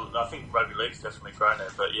are. I think rugby league's definitely grown there,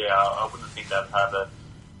 but I wouldn't think they've had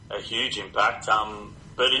a huge impact.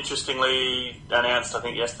 But interestingly, announced I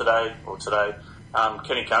think yesterday or today,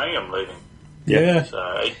 Kenny Cunningham leaving. Yeah.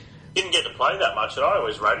 So he didn't get to play that much, and I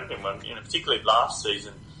always rated him. Particularly last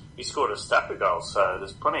season, he scored a stack of goals, so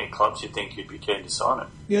there's plenty of clubs you'd think you'd be keen to sign him.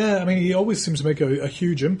 Yeah, I mean, he always seems to make a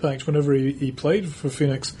huge impact whenever he played for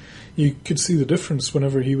Phoenix. You could see the difference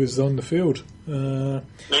whenever he was on the field. Yeah,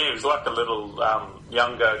 he was like a little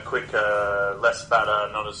younger, quicker, less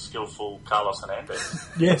fatter, not as skillful Carlos Hernandez.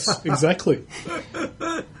 Yes, exactly.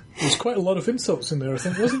 There's quite a lot of insults in there, I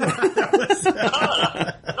think, wasn't there?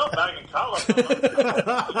 Not bagging Carlos.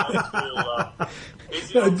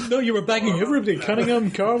 No, you were bagging everybody.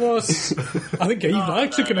 Cunningham, Carlos. I think even I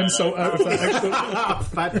took an insult out of that, actually.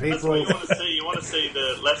 Fat people. You want to see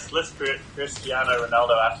the less Cristiano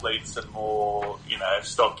Ronaldo athletes and more,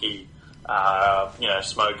 stocky,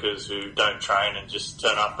 smokers who don't train and just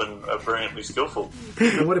turn up and are brilliantly skillful.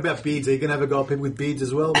 And what about beards? Are you going to have a go at people with beards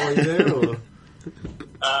as well while you're there? Or?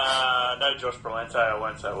 No, Josh Brolente, I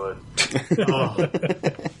won't say a word.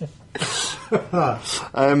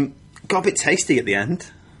 Got a bit tasty at the end.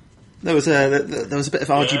 There was a bit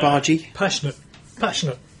of argy-bargy. Passionate.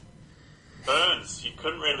 Burns, you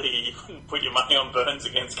couldn't put your money on Burns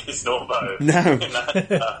against Kisnorbo. No. In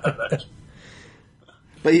that,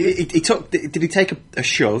 But he took. Did he take a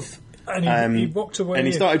shove? And he walked away. And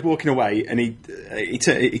he started walking away, and he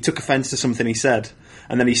took offence to something he said.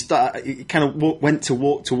 And then he kind of went to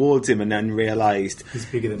walk towards him, and then realised he's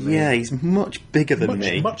bigger than me. Yeah, he's much bigger than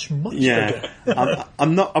me. Much bigger.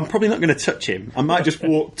 I'm probably not going to touch him. I might just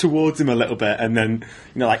walk towards him a little bit, and then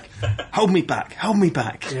hold me back.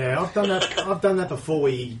 Yeah, I've done that before.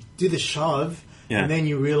 Where you do the shove. Yeah. And then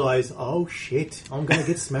you realise, oh shit, I'm going to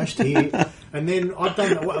get smashed here. And then I've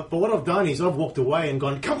done, but what I've done is I've walked away and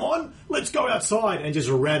gone, come on, let's go outside, and just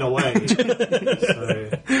ran away. So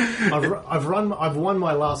I've won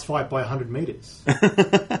my last fight by 100 metres.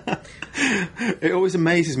 It always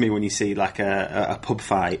amazes me when you see like a pub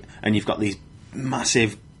fight and you've got these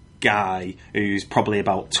massive guy who's probably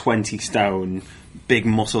about 20 stone. Big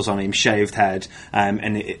muscles on him, shaved head,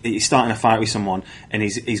 and he's starting a fight with someone, and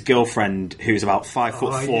his girlfriend, who's about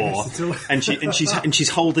 5'4", yes, and she's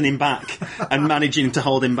holding him back and managing to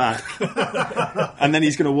hold him back, and then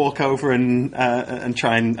he's going to walk over and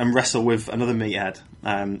try and wrestle with another meathead.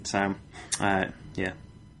 Yeah.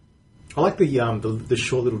 I like the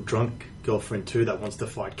short little drunk girlfriend too that wants to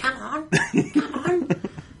fight. Come on.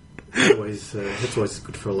 That's always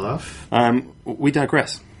good for a laugh. We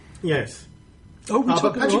digress. Yes.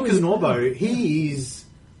 But Patrick Kisnorbo, he's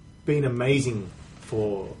been amazing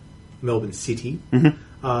for Melbourne City.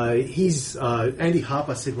 Mm-hmm. He's Andy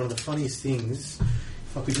Harper said one of the funniest things.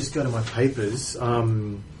 If I could just go to my papers,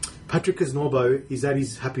 Patrick Kisnorbo is at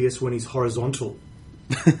his happiest when he's horizontal.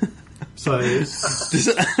 So there's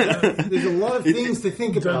a lot of things to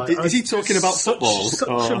think about. Is he talking about football?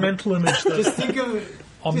 Such a mental image. Just think of.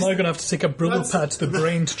 I'm now going to have to take a Brillo pad to the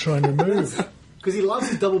brain to try and remove. Because he loves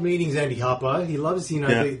his double meanings, Andy Harper. He loves,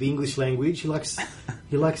 the English language. He likes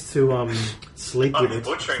to sleep with it.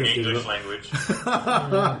 Butchering English language.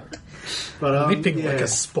 But leaping like a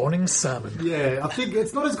spawning salmon. Yeah, I think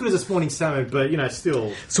it's not as good as a spawning salmon, but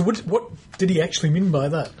still. So what did he actually mean by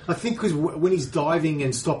that? I think because when he's diving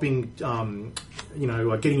and stopping,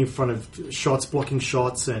 getting in front of shots, blocking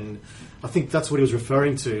shots, and I think that's what he was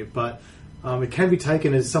referring to. But it can be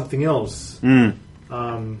taken as something else. Mm.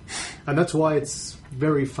 And that's why it's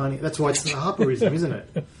very funny. That's why it's Harperism, isn't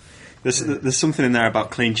it? There's something in there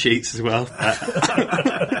about clean sheets as well.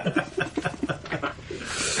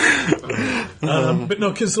 But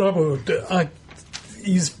no, Kisnorbo,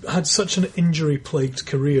 he's had such an injury-plagued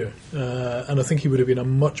career, and I think he would have been a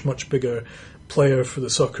much, much bigger player for the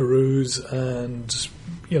Socceroos, and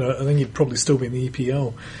I think he'd probably still be in the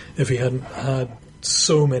EPL if he hadn't had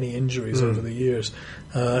so many injuries over the years.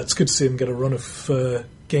 It's good to see him get a run of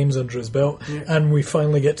games under his belt, and we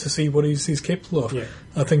finally get to see what he's capable of.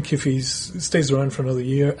 I think if he stays around for another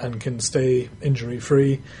year and can stay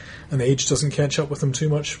injury-free, and the age doesn't catch up with him too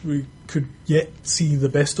much, we could yet see the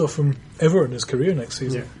best of him ever in his career next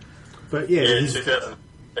season. But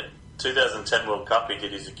 2010 World Cup, he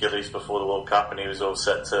did his Achilles before the World Cup, and he was all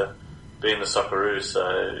set to be in the Socceroos,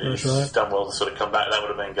 so he's done well to sort of come back. That would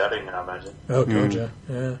have been gutting, I imagine. Oh, God, yeah.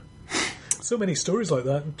 So many stories like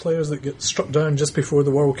that, and players that get struck down just before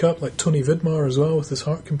the World Cup, like Tony Vidmar as well with his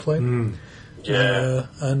heart complaint.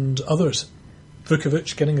 And others.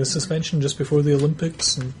 Vukovic getting a suspension just before the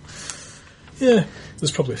Olympics. And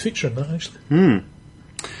there's probably a feature in that, actually.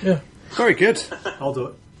 Yeah. Very good. I'll do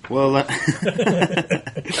it. Well,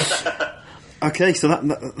 okay, so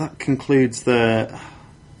that concludes the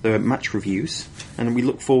match reviews, and we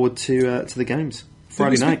look forward to the games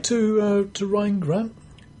Friday night. Did we speak to Ryan Grant?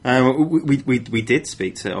 We did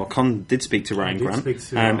speak to, or Con did speak to Ryan Grant,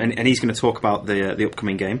 and he's going to talk about the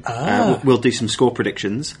upcoming game. We'll do some score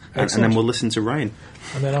predictions, and then we'll listen to Ryan.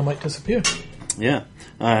 And then I might disappear. Yeah.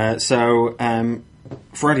 So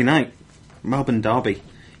Friday night, Melbourne Derby.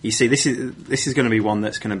 You see, this is going to be one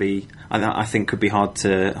that's going to be, I think, could be hard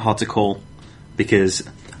to call, because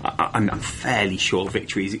I'm fairly sure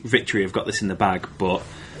Victory have got this in the bag, but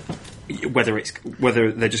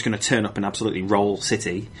whether they're just going to turn up and absolutely roll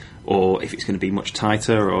City, or if it's going to be much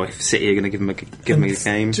tighter, or if City are going to give them a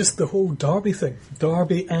game. Just the whole Derby thing,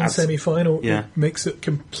 Derby and semi-final, makes it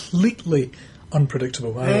completely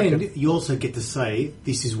unpredictable. And you also get to say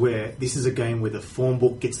this is a game where the form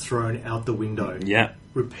book gets thrown out the window. Yeah,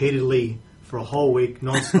 repeatedly for a whole week,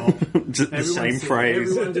 non-stop. The same phrase.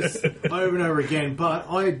 Everyone just over and over again. But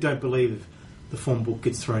I don't believe the form book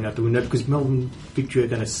gets thrown out the window, because Melbourne Victory are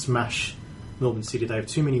going to smash Melbourne City. They have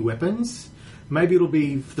too many weapons. Maybe it'll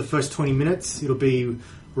be, for the first 20 minutes, it'll be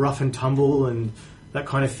rough and tumble and that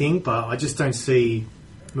kind of thing, but I just don't see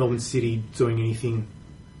Melbourne City doing anything.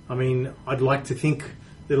 I mean, I'd like to think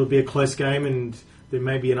that it'll be a close game and there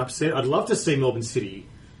may be an upset. I'd love to see Melbourne City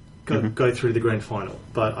go through the grand final,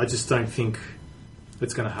 but I just don't think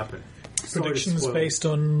it's going to happen. Predictions based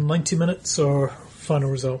on 90 minutes or final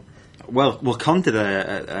result? Well, Con did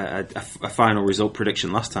a final result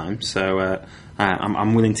prediction last time, so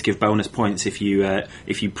I'm willing to give bonus points if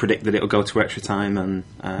you predict that it'll go to extra time and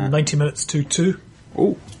 90 minutes 2-2.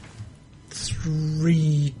 Oh,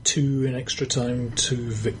 3-2 in extra time to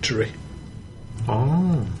Victory.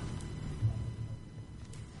 Oh,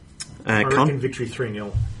 I Con? reckon Victory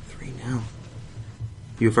 3-0. 3-0.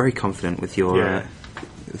 You were very confident with your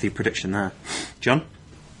prediction there, John.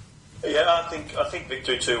 Yeah, I think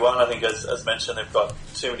Victory 2-1. I think, as mentioned, they've got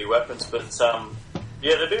too many weapons, but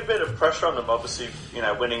there'll be a bit of pressure on them. Obviously,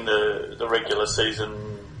 winning the regular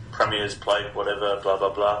season, premiers, played, whatever, blah blah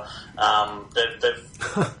blah.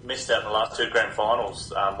 They've missed out in the last two grand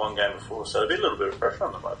finals, one game before, so there'll be a little bit of pressure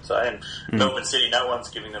on them, I'd say. And Melbourne City, no one's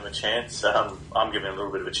giving them a chance. I'm giving them a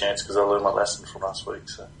little bit of a chance because I learned my lesson from last week.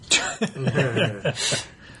 So.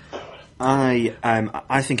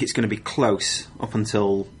 I think it's going to be close up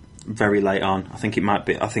until very late on. I think it'll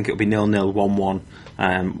be 0-0,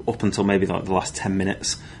 1-1 up until maybe like the last 10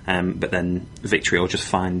 minutes, but then Victory will just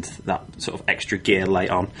find that sort of extra gear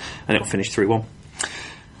late on and it'll finish 3-1.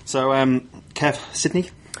 So Kev,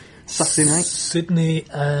 Sydney Saturday night? Sydney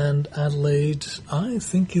and Adelaide I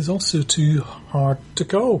think is also too hard to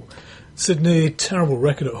call. Sydney, terrible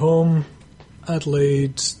record at home.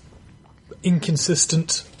 Adelaide,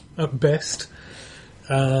 inconsistent at best.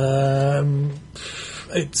 I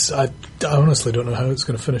honestly don't know how it's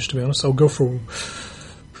going to finish, to be honest. I'll go for...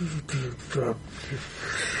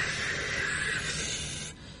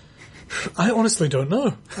 I honestly don't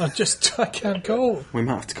know. I can't call. We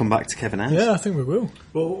might have to come back to Kevin S. Yeah, I think we will.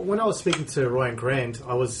 Well, when I was speaking to Ryan Grant,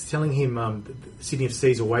 I was telling him Sydney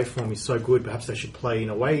FC's away form is so good, perhaps they should play in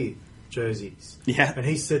away jerseys. Yeah. And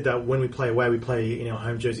he said that when we play away, we play in our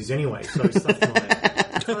home jerseys anyway. So stuff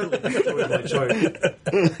totally destroyed my joke.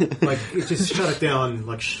 Like, it just shut it down,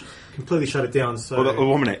 completely shut it down. So, well,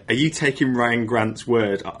 1 minute. Are you taking Ryan Grant's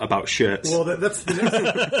word about shirts? Well, that's the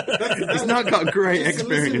next thing. He's not got a great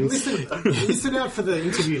experience. Listen out for the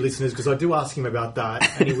interview listeners, because I do ask him about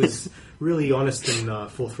that, and he was really honest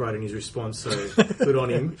and forthright in his response, so good on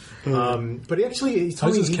him. But he told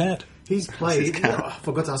How's me his cat? He's played... I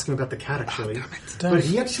forgot to ask him about the cat, actually. Oh, but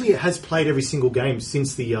he actually has played every single game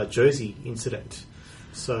since the jersey incident.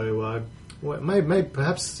 So... maybe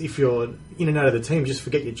perhaps if you're in and out of the team, just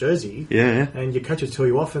forget your jersey. Yeah. And your coach will tell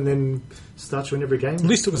you off and then start you in every game. At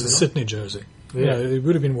least it was a Sydney jersey. Yeah, it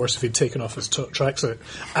would have been worse if he'd taken off his tracksuit.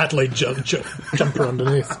 Adelaide jumper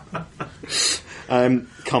underneath. My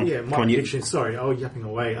prediction. Sorry, I was yapping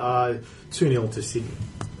away. 2-0 to Sydney.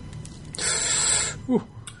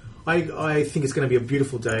 I think it's going to be a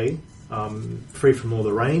beautiful day, free from all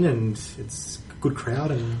the rain, and it's a good crowd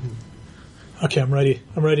and... Okay, I'm ready.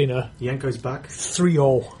 I'm ready now. Yanko's back.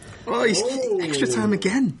 3-3. Oh, he's extra time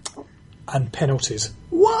again. And penalties.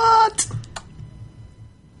 What?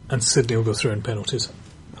 And Sydney will go through in penalties.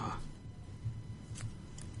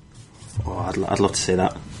 Oh, I'd love to see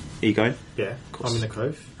that. Are you going? Yeah, I'm in the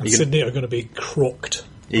Cove. And Sydney are going to be crocked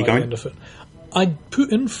by the end of it. I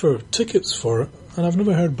put in for tickets for it, and I've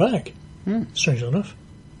never heard back. Strangely enough.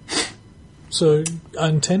 So I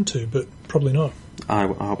intend to, but probably not.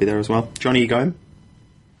 I'll be there as well. Johnny, are you going?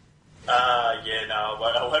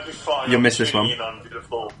 I won't be flying. You'll miss this one. In on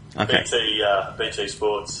beautiful Okay. BT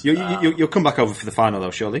Sports. You'll come back over for the final,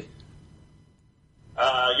 though, surely?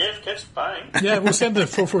 Yeah, Kev's paying. Yeah, we'll send the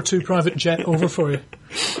 442 private jet over for you.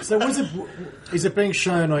 So is it being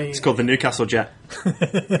shown on... It's called the Newcastle Jet.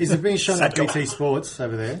 Is it being shown on BT Sports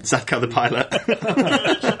over there? Zadko the pilot.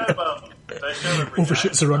 They show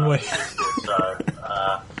Overshoots the runway. So,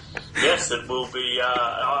 yes, it will be...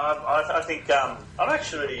 I think... I'm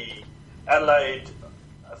actually... Adelaide...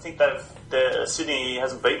 I think Sydney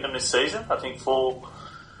hasn't beaten them this season. I think four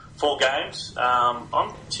games.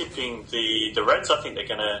 I'm tipping the Reds. I think they're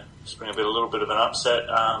going to spring a little bit of an upset.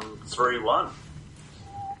 3-1.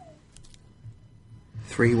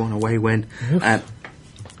 3-1 away win.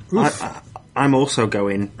 I'm also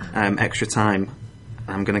going extra time.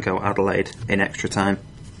 I'm going to go Adelaide in extra time.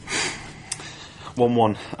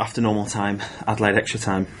 1-1 after normal time. Adelaide extra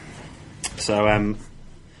time. So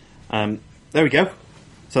there we go.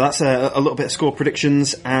 So that's a little bit of score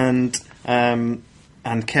predictions, and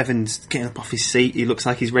Kevin's getting up off his seat. He looks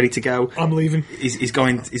like he's ready to go. I'm leaving. He's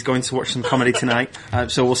going to watch some comedy tonight.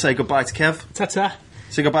 So we'll say goodbye to Kev. Ta-ta.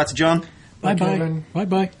 Say goodbye to John. Bye-bye.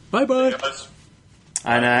 Bye-bye. Bye-bye.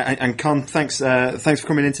 And Con, thanks for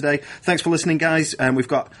coming in today. Thanks for listening, guys. We've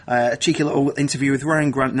got a cheeky little interview with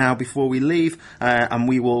Ryan Grant now before we leave, and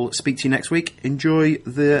we will speak to you next week. Enjoy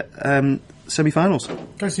the semi-finals.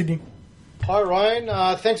 Go Sydney. Hi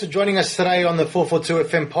Ryan, thanks for joining us today on the 442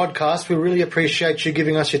 FM podcast. We really appreciate you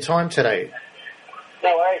giving us your time today.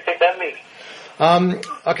 No worries, thanks for having me.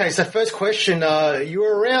 Okay, so first question, you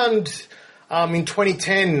were around in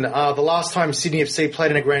 2010, the last time Sydney FC played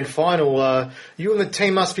in a grand final. You and the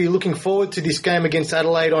team must be looking forward to this game against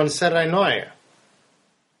Adelaide on Saturday night.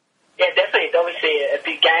 Yeah, definitely. It's obviously a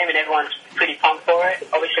big game and everyone's pretty pumped for it.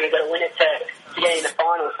 Obviously we've got to win it to get in the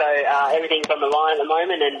final, so everything's on the line at the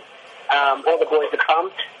moment, and all the boys are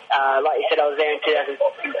pumped. Like you said, I was there in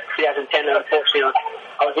 2010, and unfortunately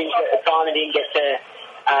I was injured at the time and didn't get to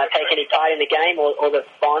take any part in the game or the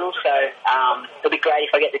final. So it'll be great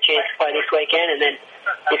if I get the chance to play this weekend, and then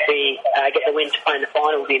if we get the win to play in the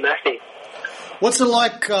final, it'll be massive. What's it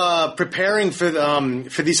like preparing for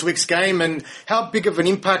this week's game, and how big of an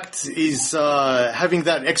impact is having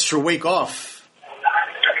that extra week off?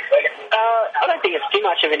 I don't think it's too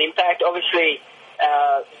much of an impact. Obviously,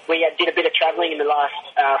 we did a bit of travelling in the last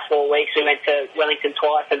 4 weeks. We went to Wellington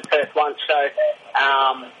twice and Perth once, so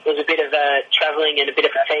there was a bit of travelling and a bit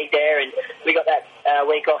of fatigue there, and we got that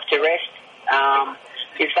week off to rest.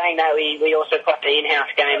 In saying that, we also played the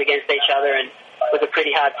in-house game against each other, and it was a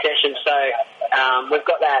pretty hard session, so we've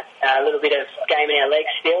got that little bit of game in our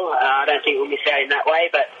legs still. I don't think we'll miss out in that way,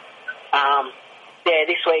 but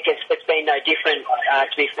this week it's been no different.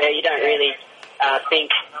 To be fair, you don't really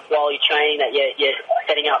think while you're training that you're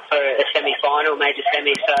setting up for a semi-final, major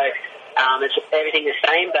semi, so it's everything the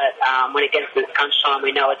same, but when it gets to crunch time,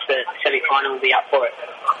 we know it's the semi-final, we'll be up for it.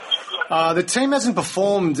 The team hasn't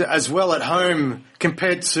performed as well at home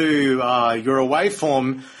compared to your away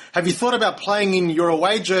form. Have you thought about playing in your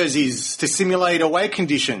away jerseys to simulate away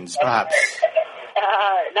conditions, perhaps?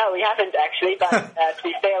 No, we haven't actually, but to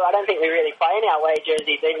be fair, I don't think we really play in our away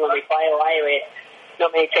jerseys. Even when we play away,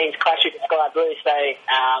 not many teams clash with the Sky Blue, so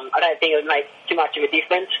I don't think it would make too much of a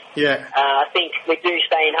difference. Yeah. I think we do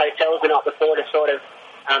stay in hotels the night before to sort of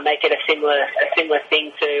make it a similar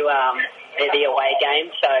thing to the away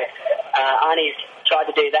game. So Arnie's tried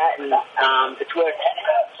to do that, and it's worked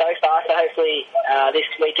so far. So hopefully this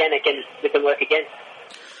weekend we can work again.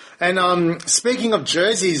 And speaking of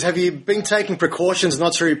jerseys, have you been taking precautions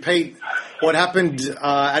not to repeat what happened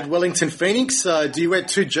at Wellington Phoenix? Do you wear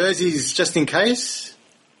two jerseys just in case?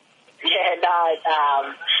 Yeah, no,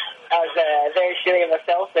 I was very silly of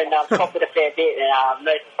myself, and I've copped it a fair bit, and I'm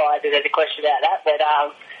no surprise if there's a question about that. But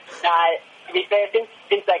no, to be fair,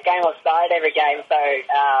 since that game I've started every game, so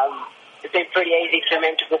it's been pretty easy to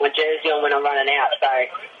remember to put my jersey on when I'm running out. So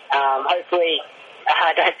hopefully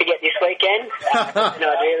I don't forget this weekend. It'd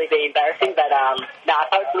really be embarrassing, but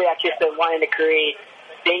hopefully that's just a one in a career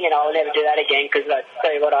thing, and I'll never do that again, because I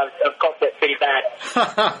tell you what, I've copped it pretty bad.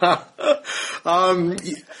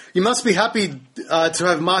 You must be happy to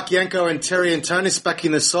have Mark Yanko and Terry Antonis back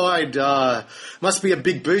in the side. Must be a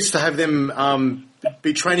big boost to have them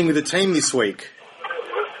be training with the team this week.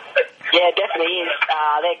 Yeah, it definitely is.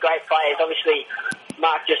 They're great players. Obviously,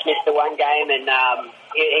 Mark just missed the one game, and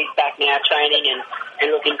he's back now training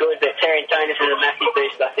and looking good. But Terry Antonis is a massive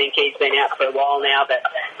boost. I think he's been out for a while now, but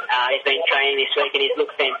he's been training this week, and he's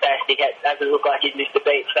looked fantastic. It doesn't look like he's missed a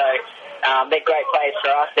beat. So they're great players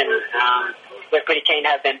for us, and we're pretty keen to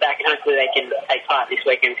have them back, and hopefully they can take part this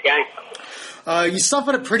weekend's game. You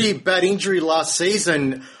suffered a pretty bad injury last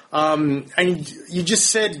season. And you just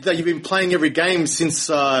said that you've been playing every game since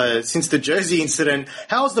the Jersey incident.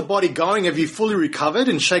 How's the body going? Have you fully recovered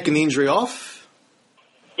and shaken the injury off?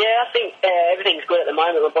 Yeah, I think everything's good at the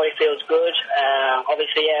moment. My body feels good.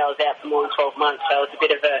 Obviously, I was out for more than 12 months, so it's a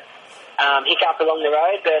bit of a hiccup along the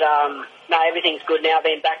road. But no, everything's good now. I've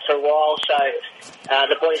been back for a while, so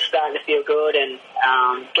the body's starting to feel good and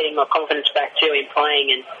getting my confidence back too in playing,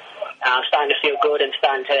 and starting to feel good and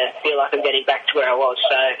starting to feel like I'm getting back to where I was.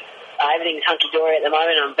 So everything's hunky-dory at the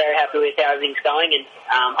moment. I'm very happy with how everything's going, and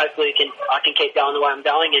hopefully I can keep going the way I'm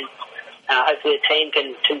going, and hopefully the team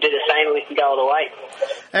can do the same and we can go all the way.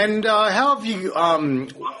 And how have you?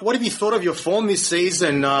 What have you thought of your form this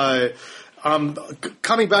season?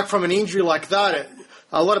 Coming back from an injury like that,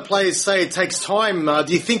 a lot of players say it takes time.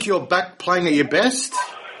 Do you think you're back playing at your best?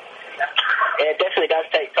 Yeah, it definitely does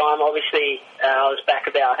take time. Obviously, I was back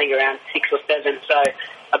about, I think, around 6 or 7, so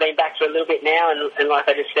I've been back for a little bit now, and like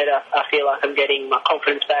I just said, I feel like I'm getting my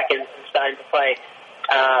confidence back and starting to play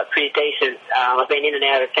pretty decent. I've been in and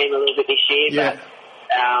out of the team a little bit this year, but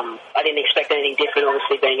I didn't expect anything different,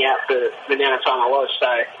 obviously, being out for the amount of time I was.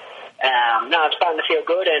 So, no, I'm starting to feel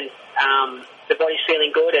good, and the body's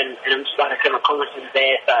feeling good, and I'm just, like I said, my confidence is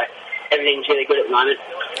there, so everything's really good at the moment.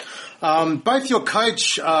 Both your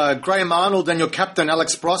coach, Graham Arnold, and your captain,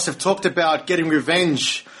 Alex Bross, have talked about getting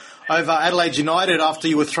revenge over Adelaide United after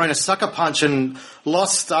you were thrown a sucker punch and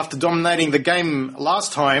lost after dominating the game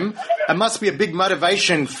last time. It must be a big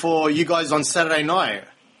motivation for you guys on Saturday night.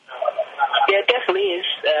 Yeah, it definitely is.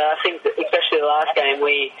 I think that especially the last game,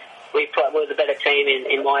 we were the better team,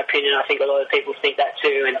 in my opinion. I think a lot of people think that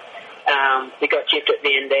too, and we got gypped at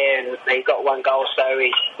the end there, and they got 1 goal, so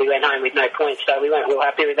we went home with no points, so we weren't real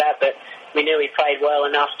happy with that, but we knew we played well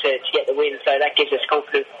enough to get the win, so that gives us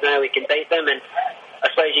confidence to know we can beat them, and I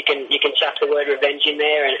suppose you can chuck the word revenge in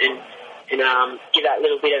there and give that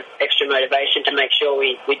little bit of extra motivation to make sure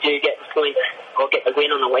we do get the points or get the win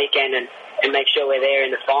on the weekend and make sure we're there in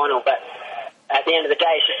the final. But at the end of the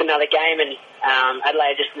day, it's just another game, and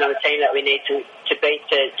Adelaide is just another team that we need to beat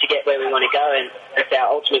to get where we want to go, and that's our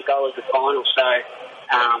ultimate goal is the final. So,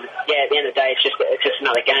 at the end of the day, it's just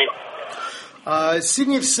another game.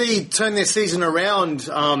 Sydney FC turned their season around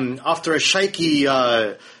after a shaky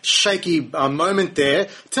moment there.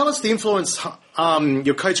 Tell us the influence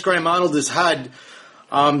your coach Graham Arnold has had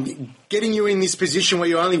getting you in this position where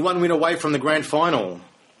you're only 1 win away from the grand final.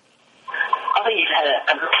 I think he's had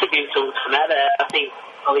a massive influence from that. I think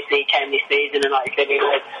obviously he came this season, and like I said, we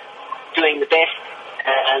were doing the best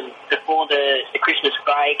before the Christmas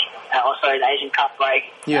break, also the Asian Cup break.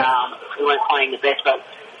 We weren't playing the best, but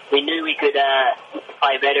we knew we could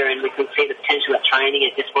play better, and we could see the potential at training.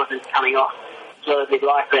 It just wasn't coming off as well as we'd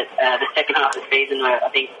like. But the second half of the season, I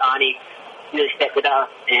think Arnie really stepped it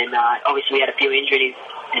up, and obviously we had a few injuries,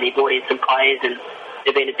 and he brought in some players, and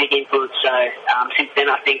they've been a big influence. So since then,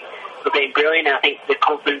 I think we've been brilliant. I think the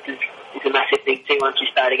confidence is a massive thing too. Once we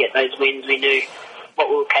started to get those wins, we knew what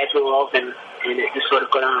we were capable of, and it just sort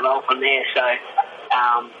of got on a roll from there. So,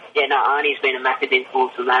 Arnie's been a massive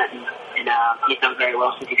influence on that, and he's done very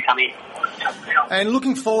well since he's come in. And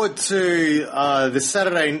looking forward to the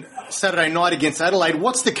Saturday night against Adelaide,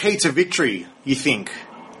 what's the key to victory, you think?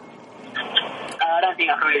 I don't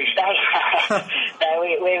think I can really say. So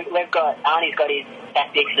Arnie's got his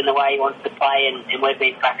tactics and the way he wants to play, and we've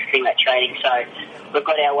been practicing that training. So we've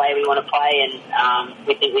got our way we want to play, and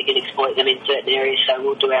we think we can exploit them in certain areas. So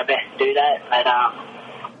we'll do our best to do that. But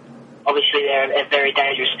obviously they're a very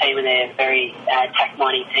dangerous team, and they're a very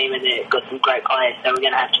attack-minded team, and they've got some great players. So we're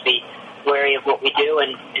going to have to be wary of what we do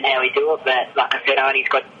and how we do it. But like I said, Arnie's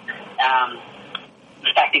got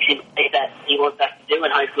tactics in place that he wants us to do,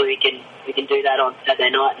 and hopefully we can do that on Saturday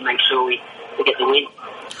night and make sure we get the win.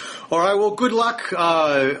 All right, well, good luck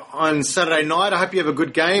on Saturday night. I hope you have a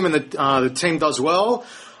good game and the team does well.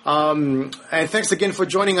 And thanks again for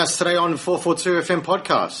joining us today on 442 FM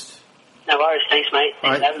podcast. No worries. Thanks, mate.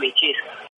 Thanks for having me. Cheers.